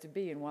great place to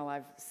be. And while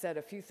I've said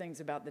a few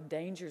things about the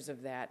dangers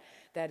of that,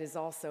 that is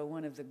also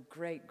one of the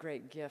great,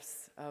 great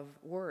gifts of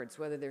words,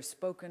 whether they're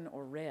spoken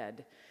or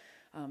read,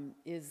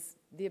 is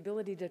the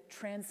ability to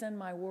transcend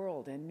my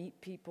world and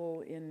meet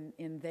people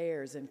in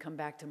theirs and come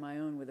back to my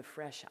own with a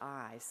fresh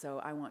eye.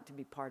 So I want to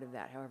be part of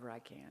that however I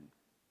can.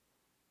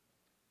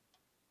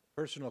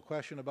 Personal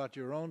question about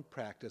your own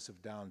practice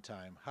of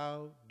downtime.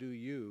 How do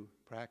you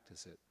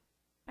practice it?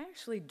 I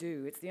actually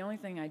do. It's the only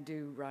thing I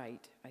do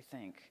right, I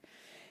think.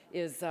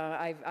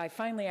 I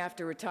finally,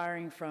 after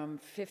retiring from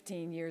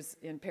 15 years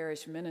in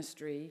parish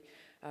ministry,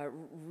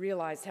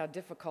 realized how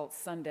difficult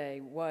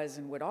Sunday was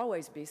and would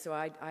always be, so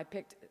I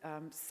picked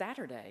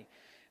Saturday.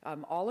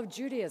 All of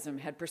Judaism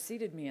had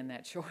preceded me in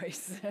that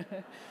choice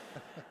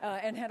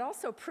and had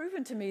also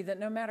proven to me that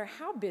no matter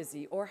how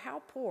busy or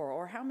how poor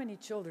or how many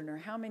children or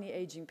how many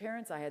aging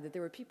parents I had, that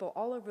there were people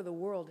all over the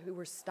world who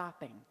were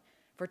stopping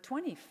for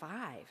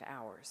 25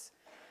 hours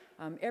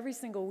every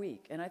single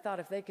week. And I thought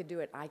if they could do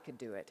it, I could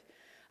do it.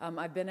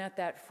 I've been at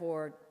that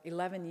for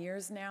 11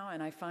 years now,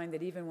 and I find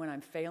that even when I'm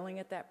failing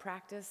at that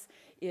practice,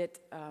 it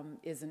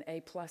is an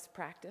A+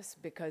 practice,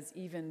 because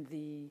even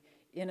the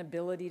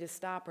inability to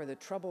stop or the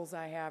troubles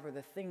I have or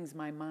the things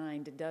my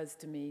mind does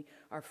to me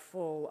are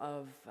full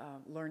of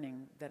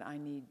learning that I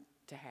need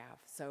to have.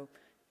 So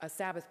a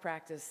Sabbath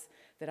practice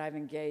that I've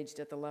engaged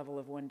at the level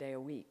of 1 day a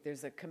week.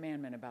 There's a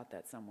commandment about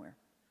that somewhere.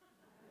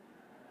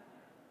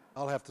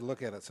 I'll have to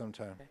look at it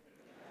sometime.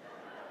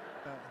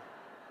 Okay.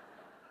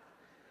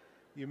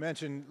 You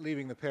mentioned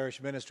leaving the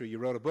parish ministry. You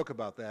wrote a book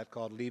about that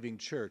called Leaving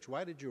Church.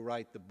 Why did you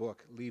write the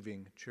book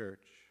Leaving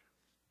Church?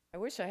 I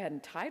wish I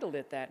hadn't titled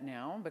it that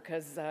now,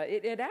 because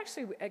it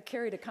actually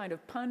carried a kind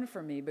of pun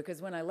for me,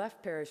 because when I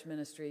left parish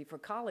ministry for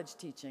college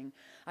teaching,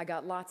 I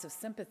got lots of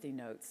sympathy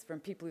notes from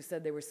people who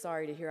said they were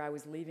sorry to hear I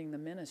was leaving the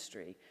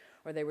ministry,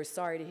 or they were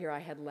sorry to hear I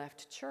had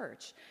left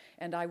church.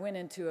 And I went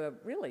into a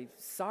really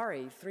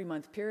sorry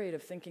 3-month period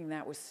of thinking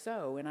that was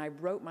so, and I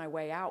wrote my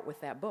way out with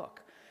that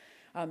book.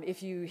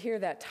 If you hear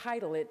that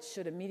title, it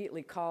should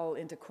immediately call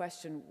into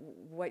question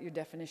what your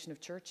definition of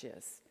church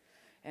is.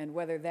 And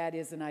whether that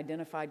is an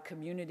identified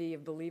community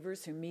of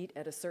believers who meet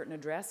at a certain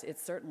address,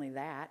 it's certainly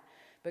that.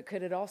 But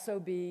could it also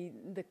be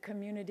the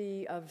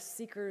community of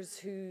seekers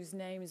whose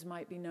names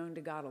might be known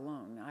to God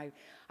alone?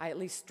 I at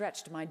least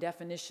stretched my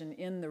definition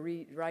in the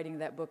writing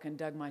that book and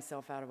dug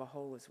myself out of a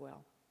hole as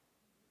well.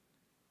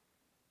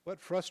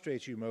 What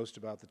frustrates you most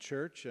about the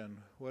church, and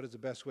what is the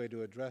best way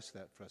to address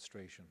that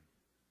frustration?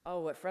 Oh,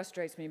 what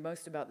frustrates me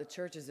most about the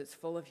church is it's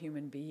full of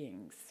human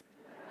beings.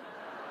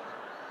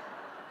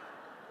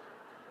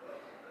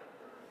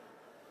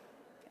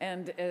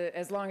 And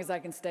as long as I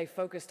can stay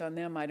focused on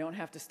them, I don't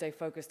have to stay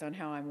focused on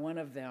how I'm one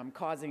of them,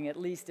 causing at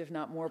least, if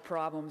not more,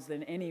 problems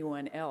than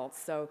anyone else.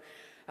 So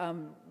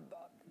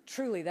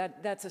truly,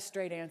 that's a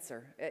straight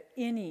answer.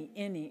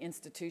 Any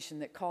institution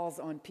that calls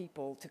on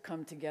people to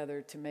come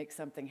together to make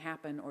something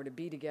happen, or to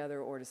be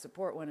together, or to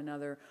support one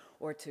another,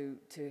 or to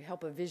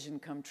help a vision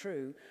come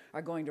true,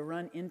 are going to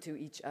run into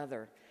each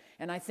other.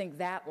 And I think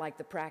that, like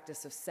the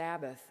practice of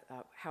Sabbath,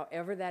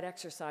 however that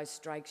exercise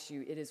strikes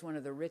you, it is one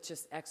of the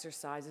richest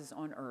exercises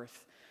on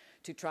earth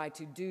to try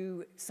to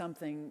do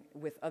something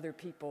with other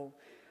people,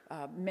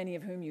 many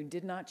of whom you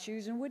did not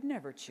choose and would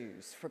never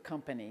choose for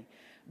company,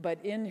 but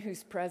in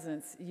whose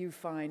presence you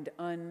find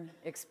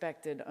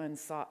unexpected,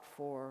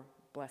 unsought-for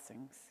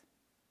blessings.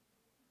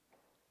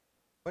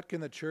 What can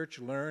the church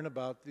learn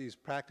about these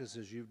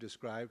practices you've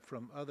described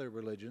from other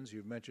religions?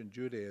 You've mentioned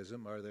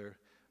Judaism. Are there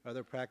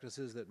other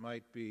practices that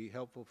might be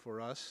helpful for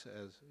us,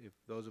 as if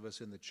those of us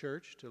in the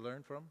church, to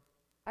learn from?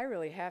 I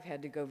really have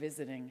had to go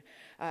visiting.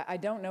 I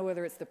don't know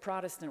whether it's the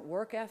Protestant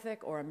work ethic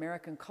or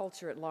American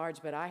culture at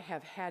large, but I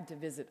have had to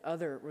visit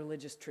other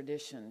religious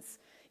traditions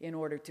in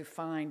order to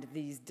find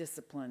these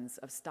disciplines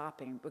of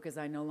stopping, because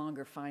I no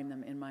longer find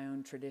them in my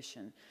own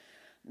tradition.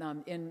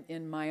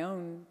 In my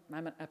own,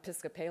 I'm an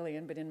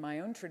Episcopalian, but in my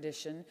own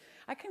tradition,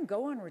 I can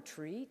go on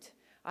retreat.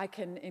 I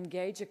can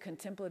engage a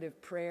contemplative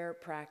prayer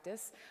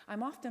practice.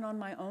 I'm often on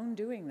my own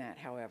doing that,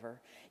 however.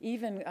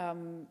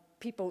 Even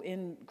people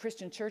in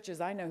Christian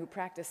churches I know who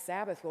practice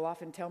Sabbath will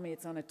often tell me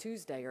it's on a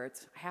Tuesday or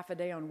it's half a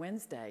day on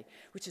Wednesday,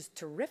 which is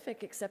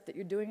terrific, except that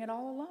you're doing it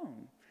all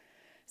alone.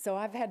 So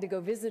I've had to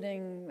go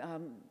visiting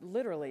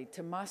literally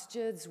to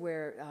masjids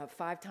where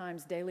 5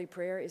 times daily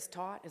prayer is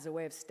taught as a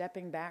way of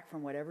stepping back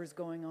from whatever's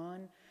going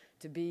on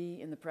to be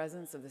in the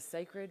presence of the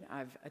sacred.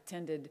 I've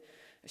attended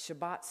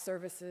Shabbat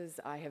services.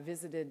 I have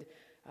visited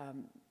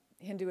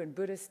Hindu and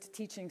Buddhist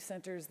teaching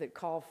centers that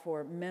call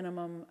for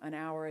minimum an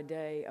hour a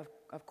day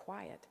of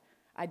quiet.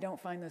 I don't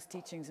find those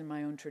teachings in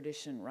my own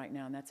tradition right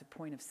now, and that's a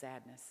point of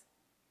sadness.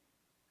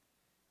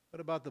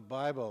 What about the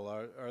Bible?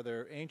 Are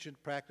there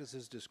ancient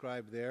practices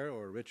described there,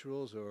 or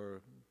rituals,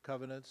 or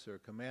covenants, or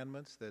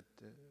commandments that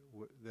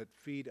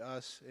feed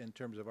us in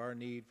terms of our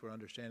need for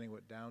understanding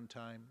what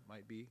downtime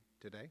might be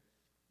today?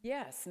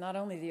 Yes, not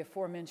only the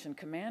aforementioned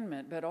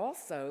commandment, but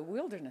also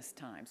wilderness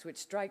times, which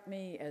strike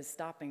me as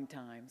stopping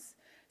times.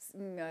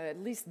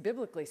 At least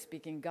biblically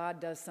speaking,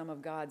 God does some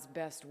of God's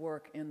best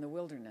work in the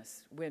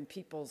wilderness, when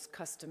people's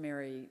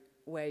customary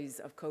ways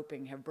of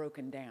coping have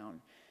broken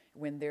down,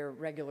 when their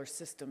regular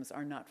systems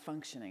are not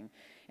functioning.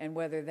 And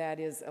whether that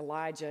is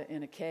Elijah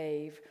in a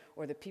cave,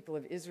 or the people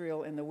of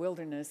Israel in the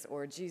wilderness,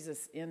 or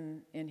Jesus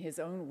in his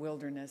own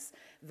wilderness,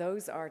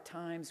 those are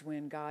times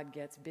when God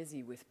gets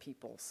busy with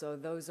people. So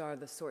those are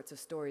the sorts of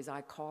stories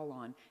I call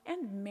on.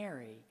 And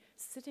Mary,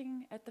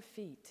 sitting at the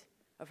feet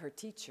of her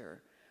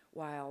teacher,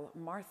 while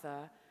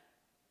Martha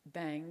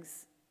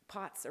bangs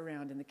pots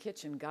around in the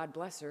kitchen. God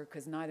bless her,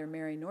 because neither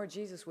Mary nor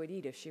Jesus would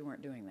eat if she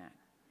weren't doing that.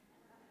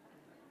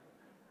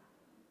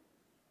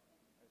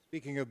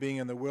 Speaking of being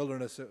in the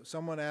wilderness,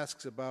 someone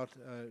asks about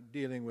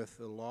dealing with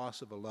the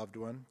loss of a loved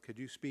one. Could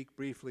you speak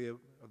briefly of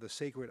the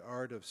sacred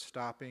art of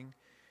stopping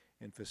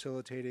and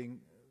facilitating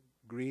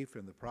grief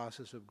and the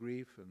process of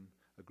grief and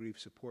a grief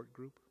support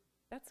group?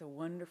 That's a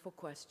wonderful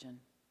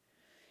question.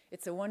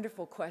 It's a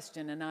wonderful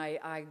question, and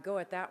I go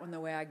at that one the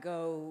way I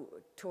go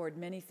toward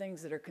many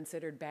things that are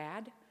considered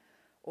bad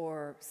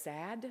or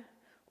sad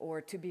or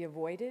to be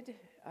avoided.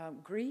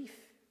 Grief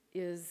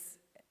is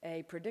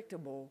a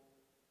predictable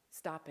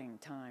stopping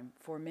time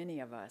for many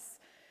of us.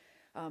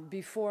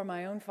 Before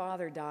my own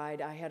father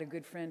died, I had a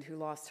good friend who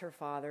lost her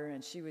father,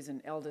 and she was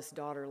an eldest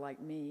daughter like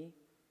me,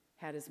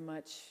 had as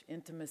much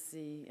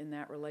intimacy in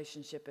that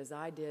relationship as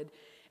I did.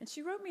 And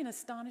she wrote me an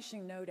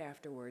astonishing note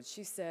afterwards.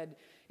 She said,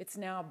 "It's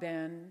now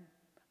been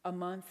a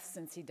month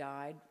since he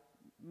died.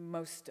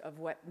 Most of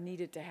what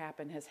needed to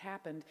happen has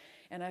happened.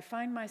 And I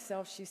find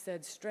myself," she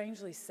said,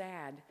 "strangely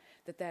sad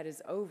that that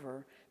is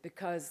over,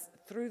 because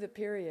through the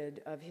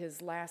period of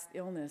his last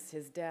illness,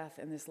 his death,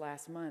 and this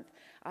last month,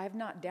 I have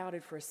not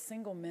doubted for a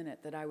single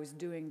minute that I was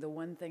doing the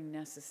one thing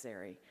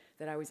necessary,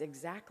 that I was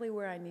exactly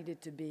where I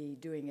needed to be,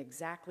 doing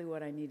exactly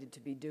what I needed to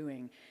be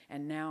doing,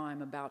 and now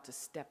I'm about to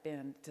step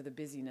into the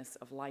busyness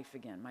of life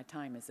again. My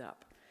time is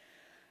up."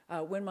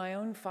 When my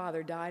own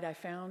father died, I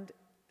found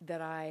that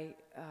I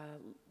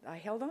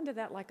held on to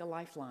that like a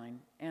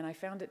lifeline, and I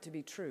found it to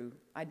be true.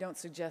 I don't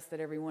suggest that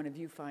every one of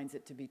you finds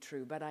it to be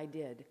true, but I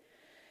did.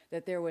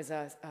 That there was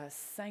a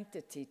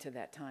sanctity to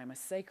that time, a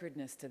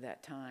sacredness to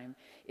that time,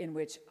 in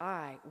which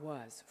I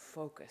was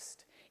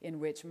focused, in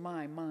which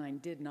my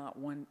mind did not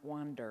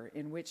wander,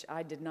 in which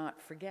I did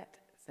not forget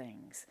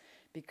things,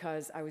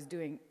 because I was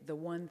doing the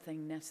one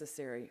thing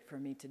necessary for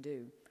me to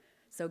do.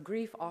 So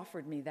grief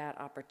offered me that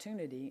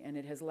opportunity, and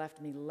it has left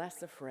me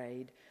less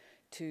afraid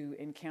to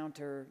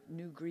encounter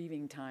new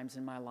grieving times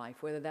in my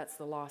life, whether that's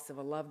the loss of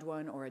a loved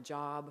one or a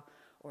job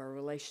or a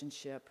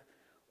relationship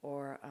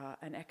or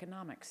an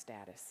economic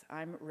status.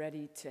 I'm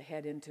ready to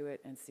head into it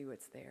and see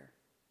what's there.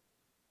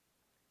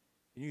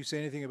 Can you say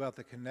anything about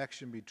the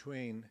connection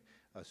between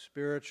a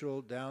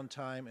spiritual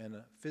downtime and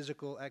a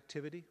physical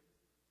activity?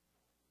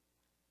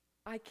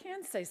 I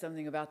can say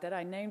something about that.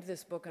 I named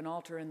this book An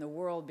Altar in the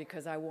World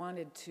because I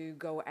wanted to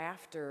go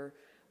after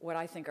what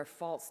I think are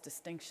false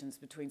distinctions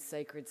between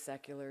sacred,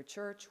 secular,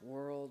 church,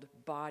 world,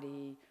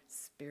 body,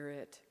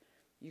 spirit.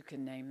 You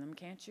can name them,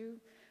 can't you?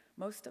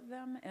 Most of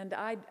them. And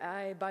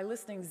I by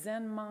listing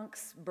Zen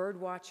monks, bird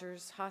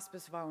watchers,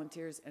 hospice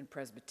volunteers, and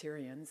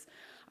Presbyterians,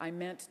 I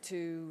meant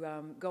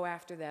to go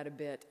after that a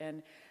bit.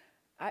 And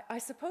I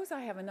suppose I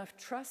have enough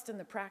trust in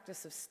the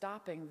practice of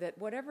stopping that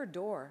whatever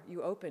door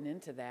you open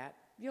into that,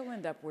 you'll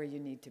end up where you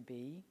need to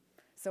be.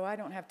 So I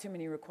don't have too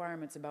many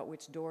requirements about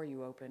which door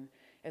you open,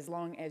 as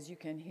long as you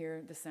can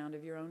hear the sound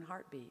of your own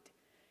heartbeat,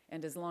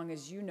 and as long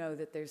as you know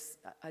that there's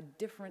a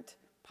different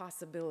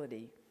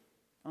possibility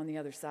on the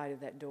other side of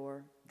that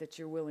door that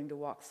you're willing to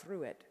walk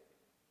through it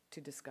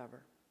to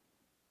discover.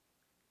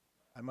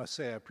 I must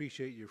say I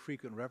appreciate your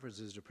frequent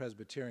references to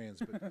Presbyterians,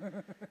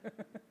 but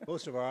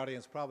most of our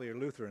audience probably are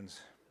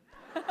Lutherans.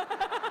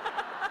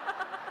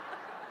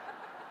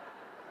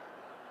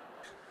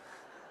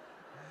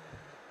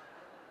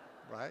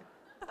 Right?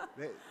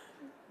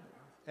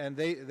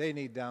 They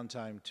need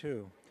downtime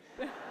too.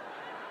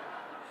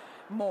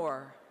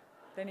 More.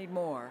 They need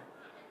more.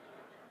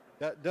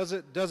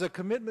 Does a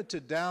commitment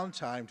to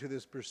downtime, to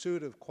this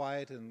pursuit of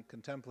quiet and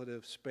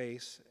contemplative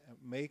space,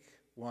 make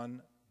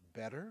one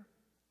better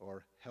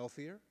or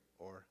healthier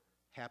or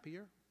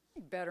happier?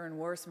 Better and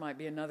worse might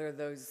be another of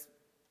those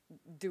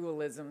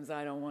dualisms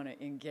I don't want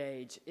to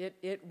engage.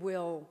 It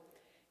will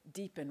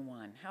deepen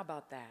one. How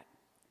about that?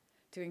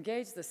 To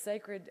engage the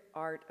sacred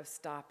art of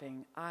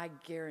stopping, I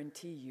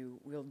guarantee you,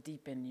 will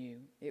deepen you.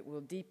 It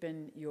will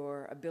deepen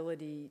your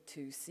ability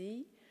to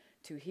see,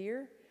 to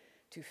hear,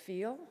 to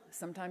feel,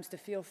 sometimes to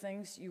feel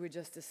things you would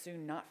just as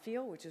soon not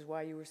feel, which is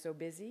why you were so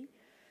busy.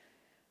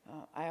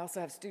 I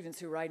also have students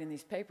who write in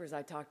these papers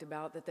I talked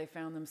about that they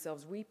found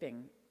themselves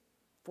weeping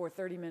for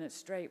 30 minutes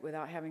straight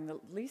without having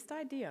the least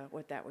idea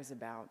what that was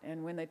about.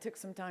 And when they took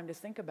some time to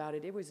think about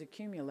it, it was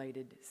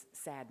accumulated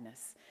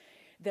sadness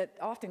that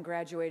often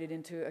graduated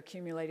into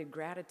accumulated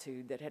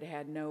gratitude that had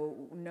had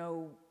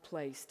no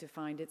place to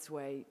find its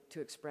way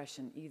to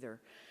expression either.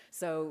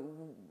 So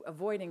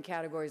avoiding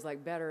categories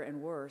like better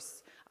and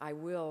worse, I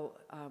will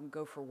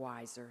go for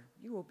wiser.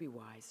 You will be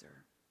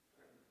wiser.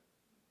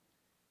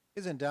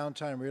 Isn't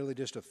downtime really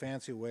just a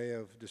fancy way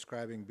of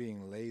describing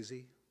being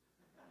lazy?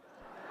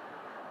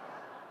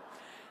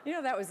 You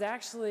know, that was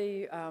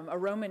actually a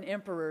Roman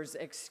emperor's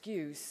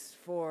excuse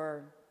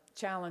for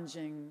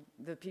challenging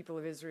the people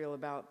of Israel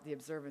about the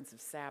observance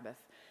of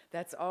Sabbath.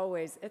 That's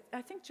always,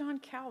 I think John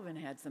Calvin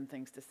had some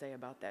things to say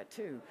about that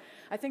too.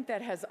 I think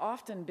that has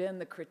often been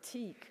the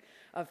critique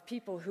of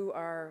people who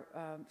are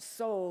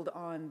sold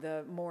on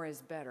the more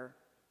is better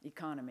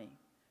economy.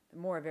 The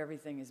more of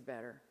everything is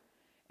better,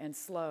 and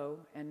slow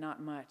and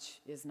not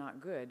much is not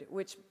good,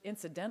 which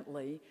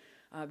incidentally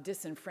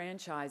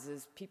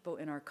disenfranchises people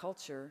in our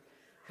culture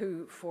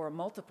who, for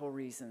multiple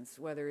reasons,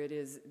 whether it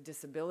is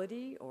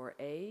disability or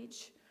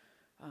age,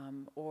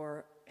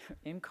 or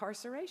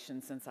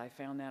incarceration, since I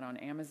found that on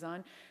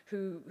Amazon,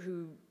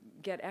 who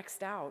get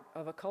X'd out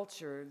of a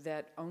culture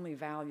that only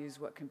values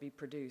what can be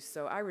produced.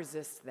 So I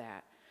resist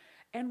that.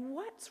 And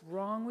what's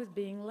wrong with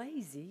being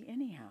lazy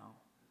anyhow?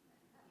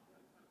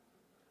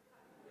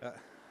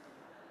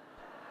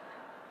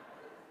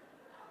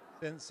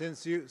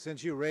 Since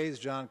you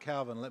raised John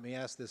Calvin, let me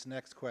ask this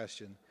next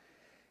question.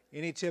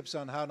 Any tips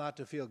on how not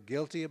to feel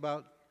guilty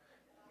about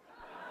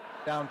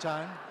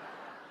downtime?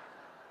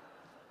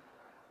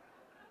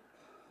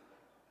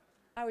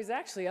 I was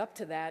actually up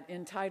to that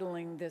in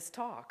titling this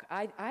talk.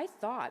 I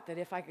thought that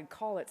if I could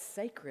call it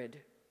sacred,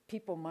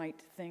 people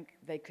might think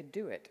they could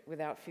do it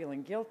without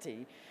feeling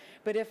guilty.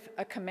 But if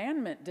a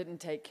commandment didn't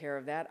take care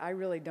of that, I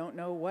really don't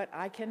know what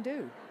I can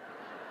do.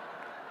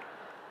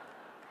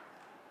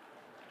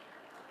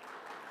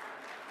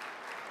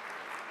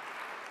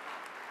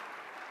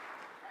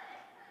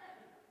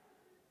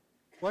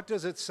 What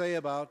does it say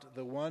about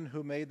the one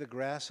who made the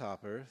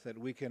grasshopper that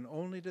we can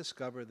only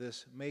discover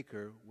this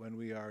maker when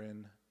we are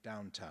in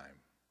downtime?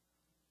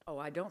 Oh,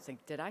 I don't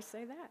think, did I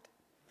say that?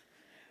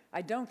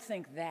 I don't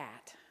think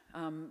that,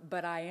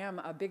 but I am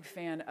a big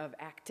fan of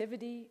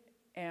activity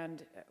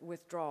and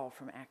withdrawal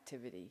from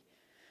activity.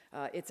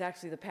 It's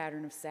actually the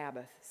pattern of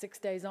Sabbath. 6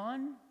 days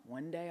on,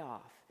 1 day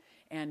off.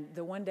 And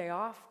the 1 day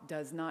off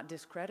does not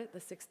discredit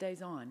the 6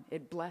 days on.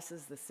 It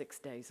blesses the 6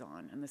 days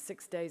on. And the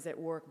 6 days at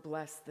work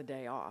bless the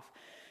day off.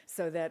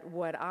 So that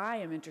what I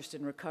am interested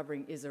in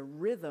recovering is a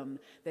rhythm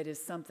that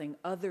is something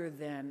other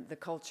than the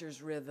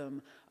culture's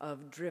rhythm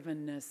of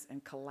drivenness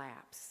and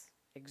collapse,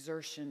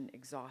 exertion,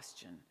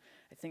 exhaustion.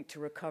 I think to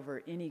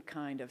recover any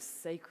kind of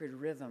sacred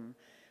rhythm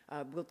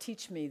will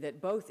teach me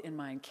that both in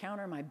my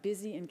encounter, my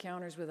busy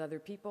encounters with other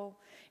people,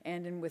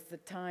 and with the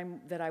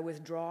time that I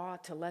withdraw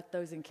to let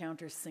those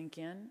encounters sink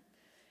in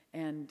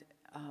and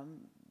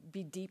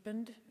be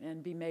deepened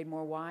and be made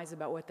more wise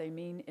about what they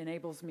mean,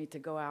 enables me to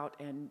go out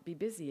and be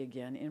busy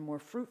again in more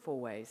fruitful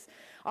ways.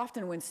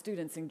 Often when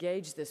students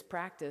engage this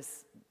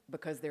practice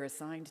because they're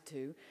assigned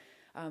to,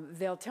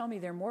 they'll tell me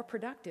they're more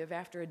productive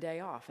after a day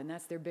off, and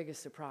that's their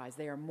biggest surprise.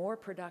 They are more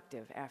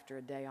productive after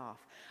a day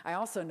off. I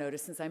also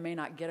notice, since I may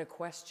not get a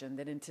question,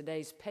 that in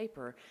today's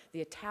paper,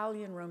 the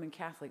Italian Roman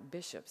Catholic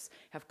bishops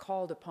have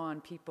called upon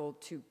people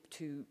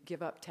to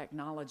give up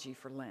technology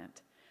for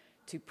Lent,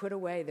 to put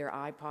away their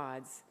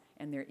iPods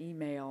and their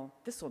email.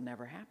 This will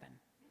never happen.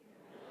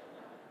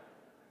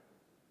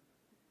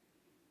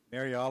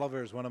 Mary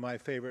Oliver is one of my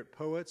favorite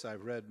poets.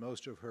 I've read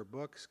most of her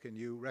books. Can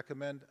you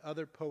recommend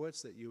other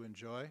poets that you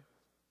enjoy?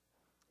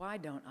 Why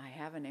don't I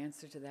have an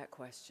answer to that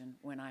question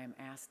when I am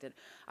asked it?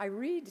 I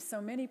read so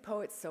many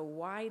poets so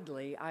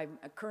widely. I'm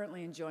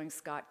currently enjoying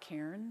Scott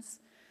Cairns,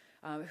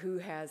 who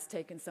has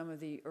taken some of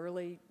the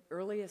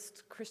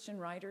earliest Christian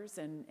writers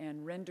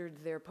and rendered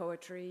their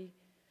poetry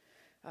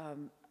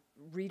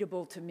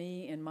readable to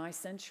me in my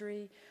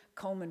century.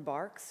 Coleman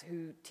Barks,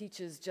 who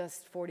teaches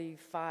just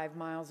 45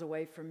 miles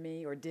away from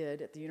me, or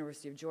did at the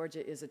University of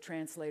Georgia, is a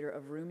translator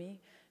of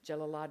Rumi,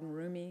 Jalaluddin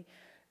Rumi,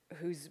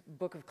 whose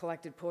book of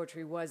collected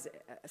poetry was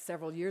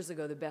several years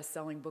ago the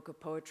best-selling book of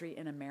poetry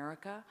in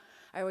America.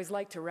 I always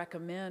like to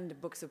recommend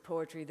books of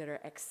poetry that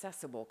are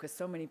accessible, because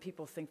so many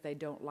people think they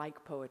don't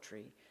like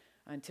poetry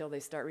until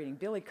they start reading.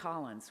 Billy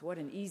Collins, what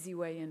an easy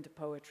way into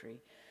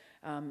poetry.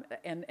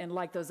 And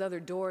like those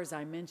other doors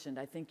I mentioned,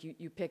 I think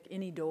you pick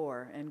any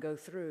door and go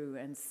through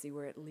and see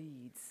where it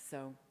leads.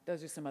 So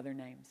those are some other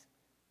names.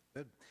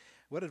 Good.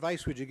 What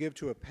advice would you give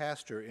to a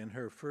pastor in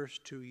her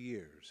first 2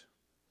 years?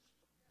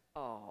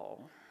 Oh.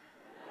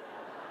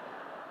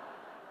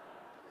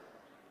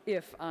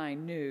 If I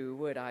knew,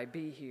 would I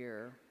be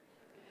here?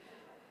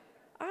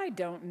 I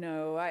don't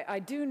know. I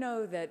do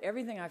know that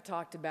everything I've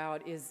talked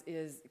about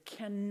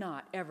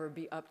cannot ever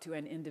be up to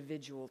an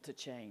individual to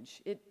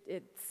change.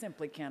 It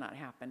simply cannot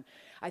happen.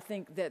 I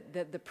think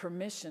that the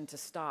permission to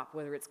stop,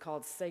 whether it's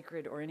called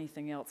sacred or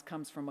anything else,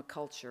 comes from a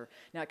culture.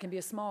 Now, it can be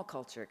a small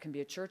culture. It can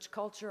be a church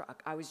culture.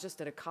 I was just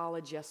at a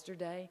college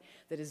yesterday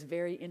that is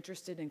very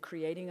interested in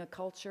creating a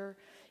culture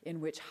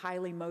in which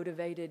highly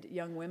motivated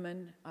young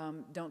women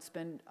don't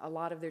spend a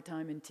lot of their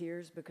time in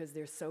tears because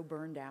they're so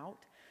burned out.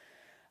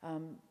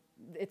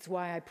 It's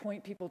why I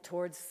point people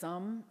towards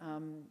some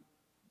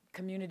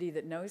community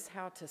that knows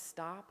how to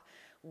stop.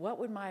 What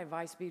would my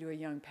advice be to a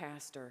young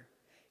pastor?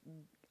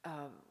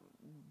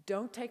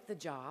 Don't take the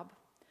job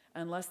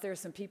unless there are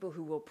some people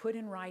who will put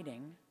in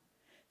writing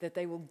that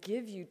they will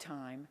give you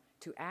time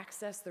to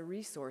access the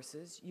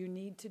resources you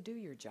need to do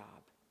your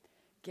job.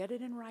 Get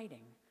it in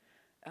writing,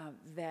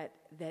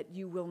 that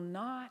you will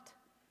not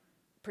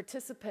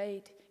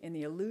participate in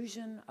the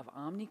illusion of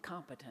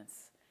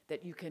omnicompetence,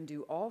 that you can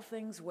do all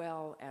things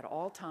well at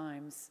all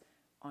times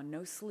on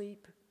no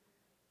sleep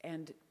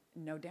and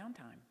no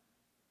downtime.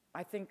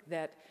 I think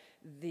that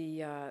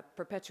the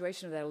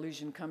perpetuation of that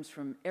illusion comes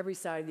from every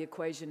side of the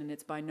equation, and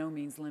it's by no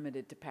means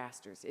limited to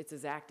pastors. It's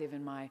as active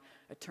in my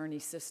attorney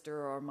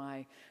sister or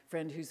my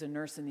friend who's a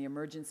nurse in the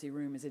emergency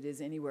room as it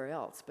is anywhere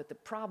else. But the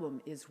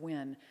problem is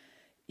when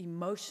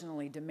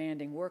emotionally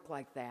demanding work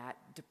like that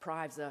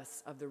deprives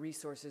us of the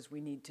resources we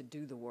need to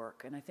do the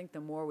work. And I think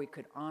the more we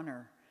could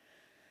honor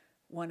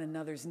one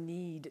another's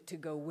need to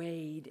go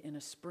wade in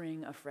a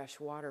spring of fresh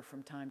water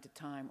from time to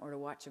time, or to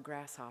watch a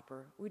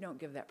grasshopper, we don't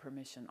give that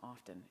permission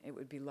often. It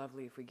would be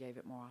lovely if we gave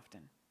it more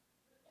often.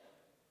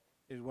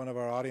 Is one of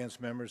our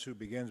audience members who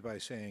begins by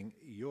saying,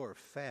 "You're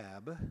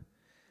fab,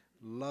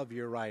 love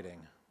your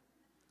writing."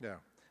 Yeah.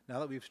 Now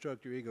that we've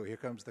stroked your ego, here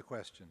comes the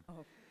question.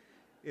 Oh.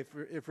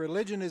 If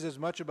religion is as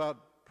much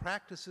about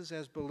practices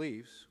as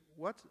beliefs,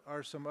 what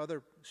are some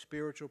other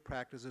spiritual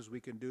practices we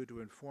can do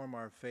to inform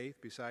our faith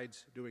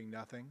besides doing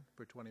nothing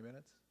for 20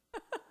 minutes?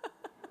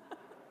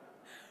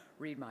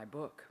 Read my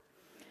book.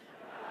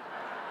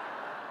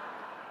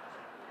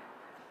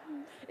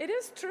 It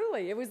is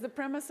truly. It was the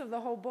premise of the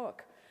whole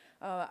book.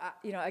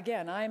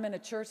 Again, I'm in a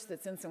church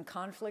that's in some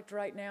conflict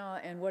right now,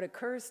 and what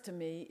occurs to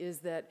me is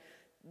that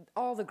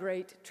all the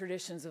great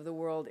traditions of the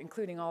world,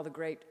 including all the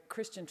great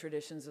Christian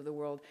traditions of the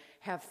world,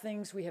 have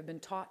things we have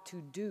been taught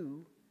to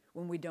do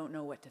when we don't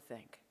know what to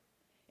think,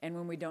 and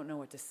when we don't know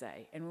what to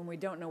say, and when we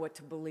don't know what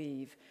to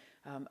believe.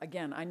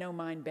 Again, I know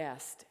mine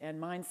best, and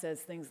mine says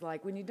things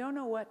like, when you don't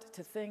know what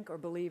to think or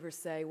believe or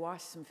say,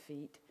 wash some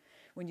feet.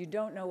 When you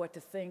don't know what to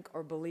think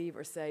or believe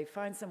or say,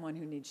 find someone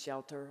who needs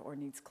shelter or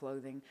needs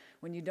clothing.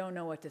 When you don't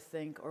know what to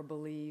think or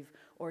believe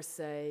or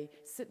say,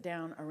 sit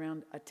down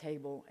around a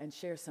table and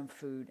share some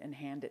food and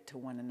hand it to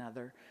one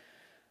another.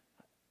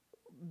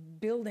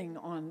 Building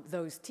on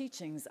those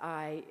teachings,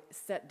 I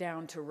sat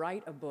down to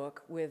write a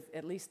book with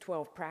at least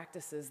 12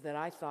 practices that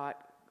I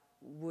thought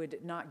would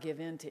not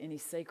give in to any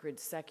sacred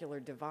secular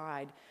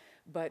divide,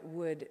 but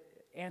would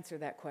answer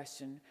that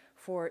question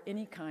for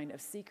any kind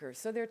of seeker.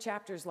 So there are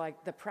chapters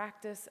like the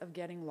practice of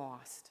getting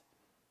lost,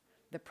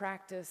 the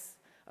practice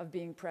of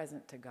being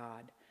present to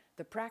God,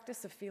 the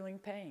practice of feeling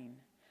pain,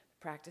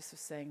 the practice of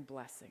saying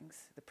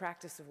blessings, the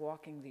practice of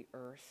walking the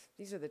earth.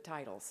 These are the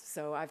titles.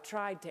 So I've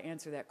tried to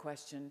answer that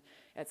question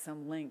at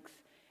some length,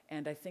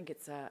 and I think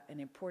it's an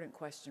important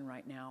question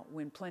right now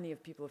when plenty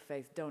of people of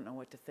faith don't know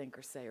what to think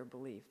or say or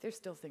believe. There's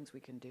still things we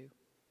can do.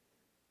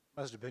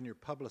 Must have been your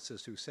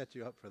publicist who set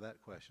you up for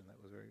that question.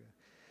 That was very good.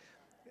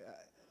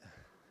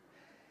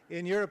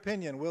 In your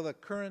opinion, will the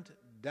current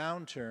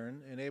downturn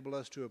enable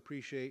us to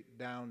appreciate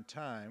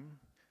downtime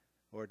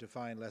or to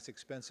find less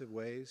expensive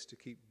ways to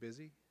keep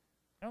busy?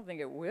 I don't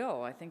think it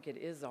will. I think it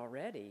is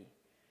already.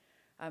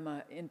 I'm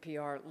an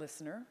NPR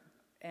listener,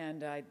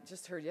 and I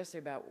just heard yesterday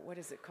about, what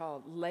is it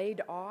called,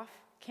 laid off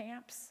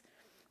camps,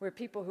 where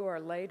people who are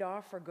laid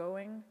off are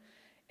going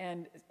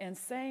and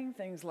saying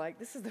things like,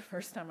 this is the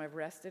first time I've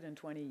rested in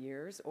 20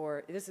 years,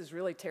 or this is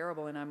really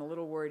terrible and I'm a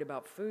little worried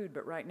about food,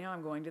 but right now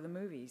I'm going to the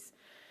movies.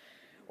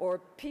 Or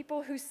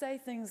people who say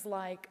things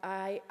like,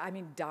 I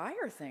mean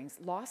dire things,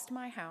 lost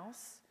my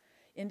house,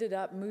 ended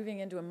up moving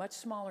into a much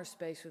smaller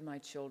space with my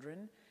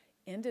children,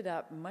 ended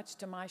up, much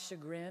to my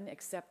chagrin,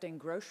 accepting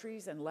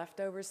groceries and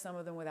leftovers, some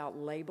of them without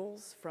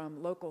labels,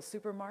 from local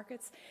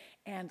supermarkets.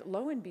 And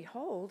lo and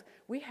behold,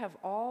 we have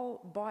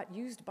all bought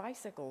used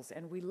bicycles,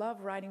 and we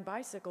love riding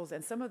bicycles,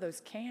 and some of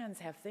those cans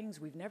have things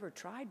we've never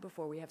tried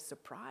before. We have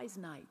surprise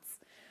nights.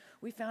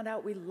 We found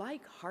out we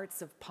like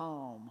hearts of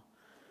palm.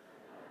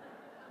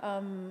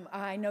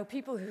 I know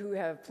people who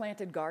have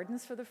planted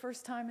gardens for the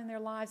first time in their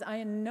lives. I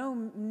in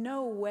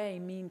no way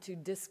mean to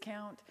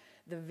discount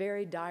the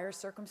very dire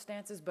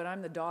circumstances, but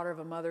I'm the daughter of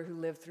a mother who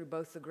lived through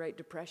both the Great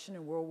Depression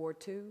and World War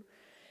II.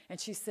 And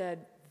she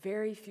said,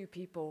 very few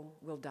people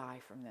will die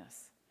from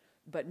this,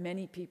 but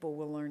many people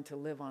will learn to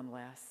live on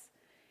less.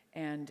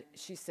 And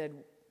she said,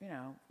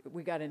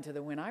 we got into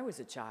when I was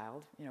a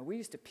child, we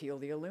used to peel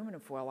the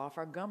aluminum foil off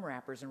our gum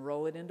wrappers and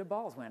roll it into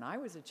balls when I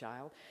was a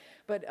child.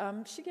 But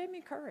she gave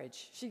me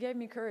courage. She gave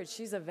me courage.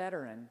 She's a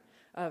veteran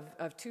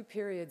of 2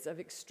 periods of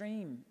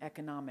extreme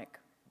economic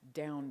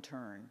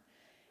downturn.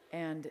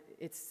 And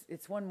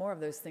it's one more of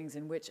those things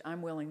in which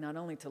I'm willing not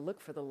only to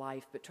look for the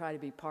life, but try to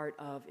be part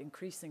of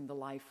increasing the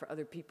life for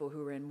other people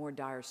who are in more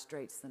dire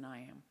straits than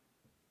I am.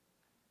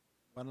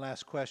 One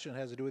last question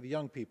has to do with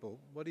young people.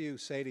 What do you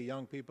say to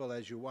young people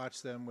as you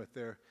watch them with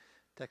their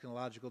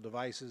technological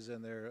devices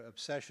and their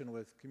obsession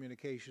with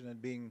communication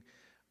and being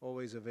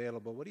always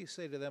available? What do you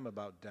say to them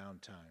about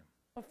downtime?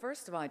 Well,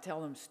 first of all, I tell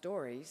them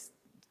stories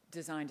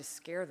designed to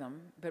scare them.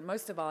 But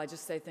most of all, I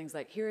just say things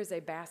like, here is a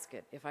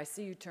basket. If I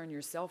see you turn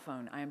your cell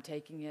phone, I am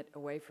taking it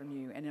away from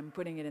you, and I'm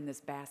putting it in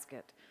this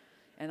basket,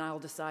 and I'll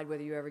decide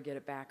whether you ever get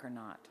it back or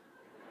not.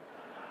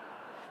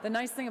 The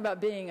nice thing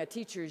about being a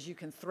teacher is you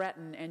can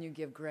threaten and you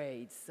give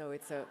grades, so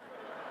it's a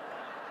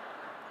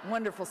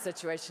wonderful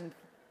situation.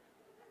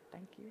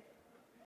 Thank you.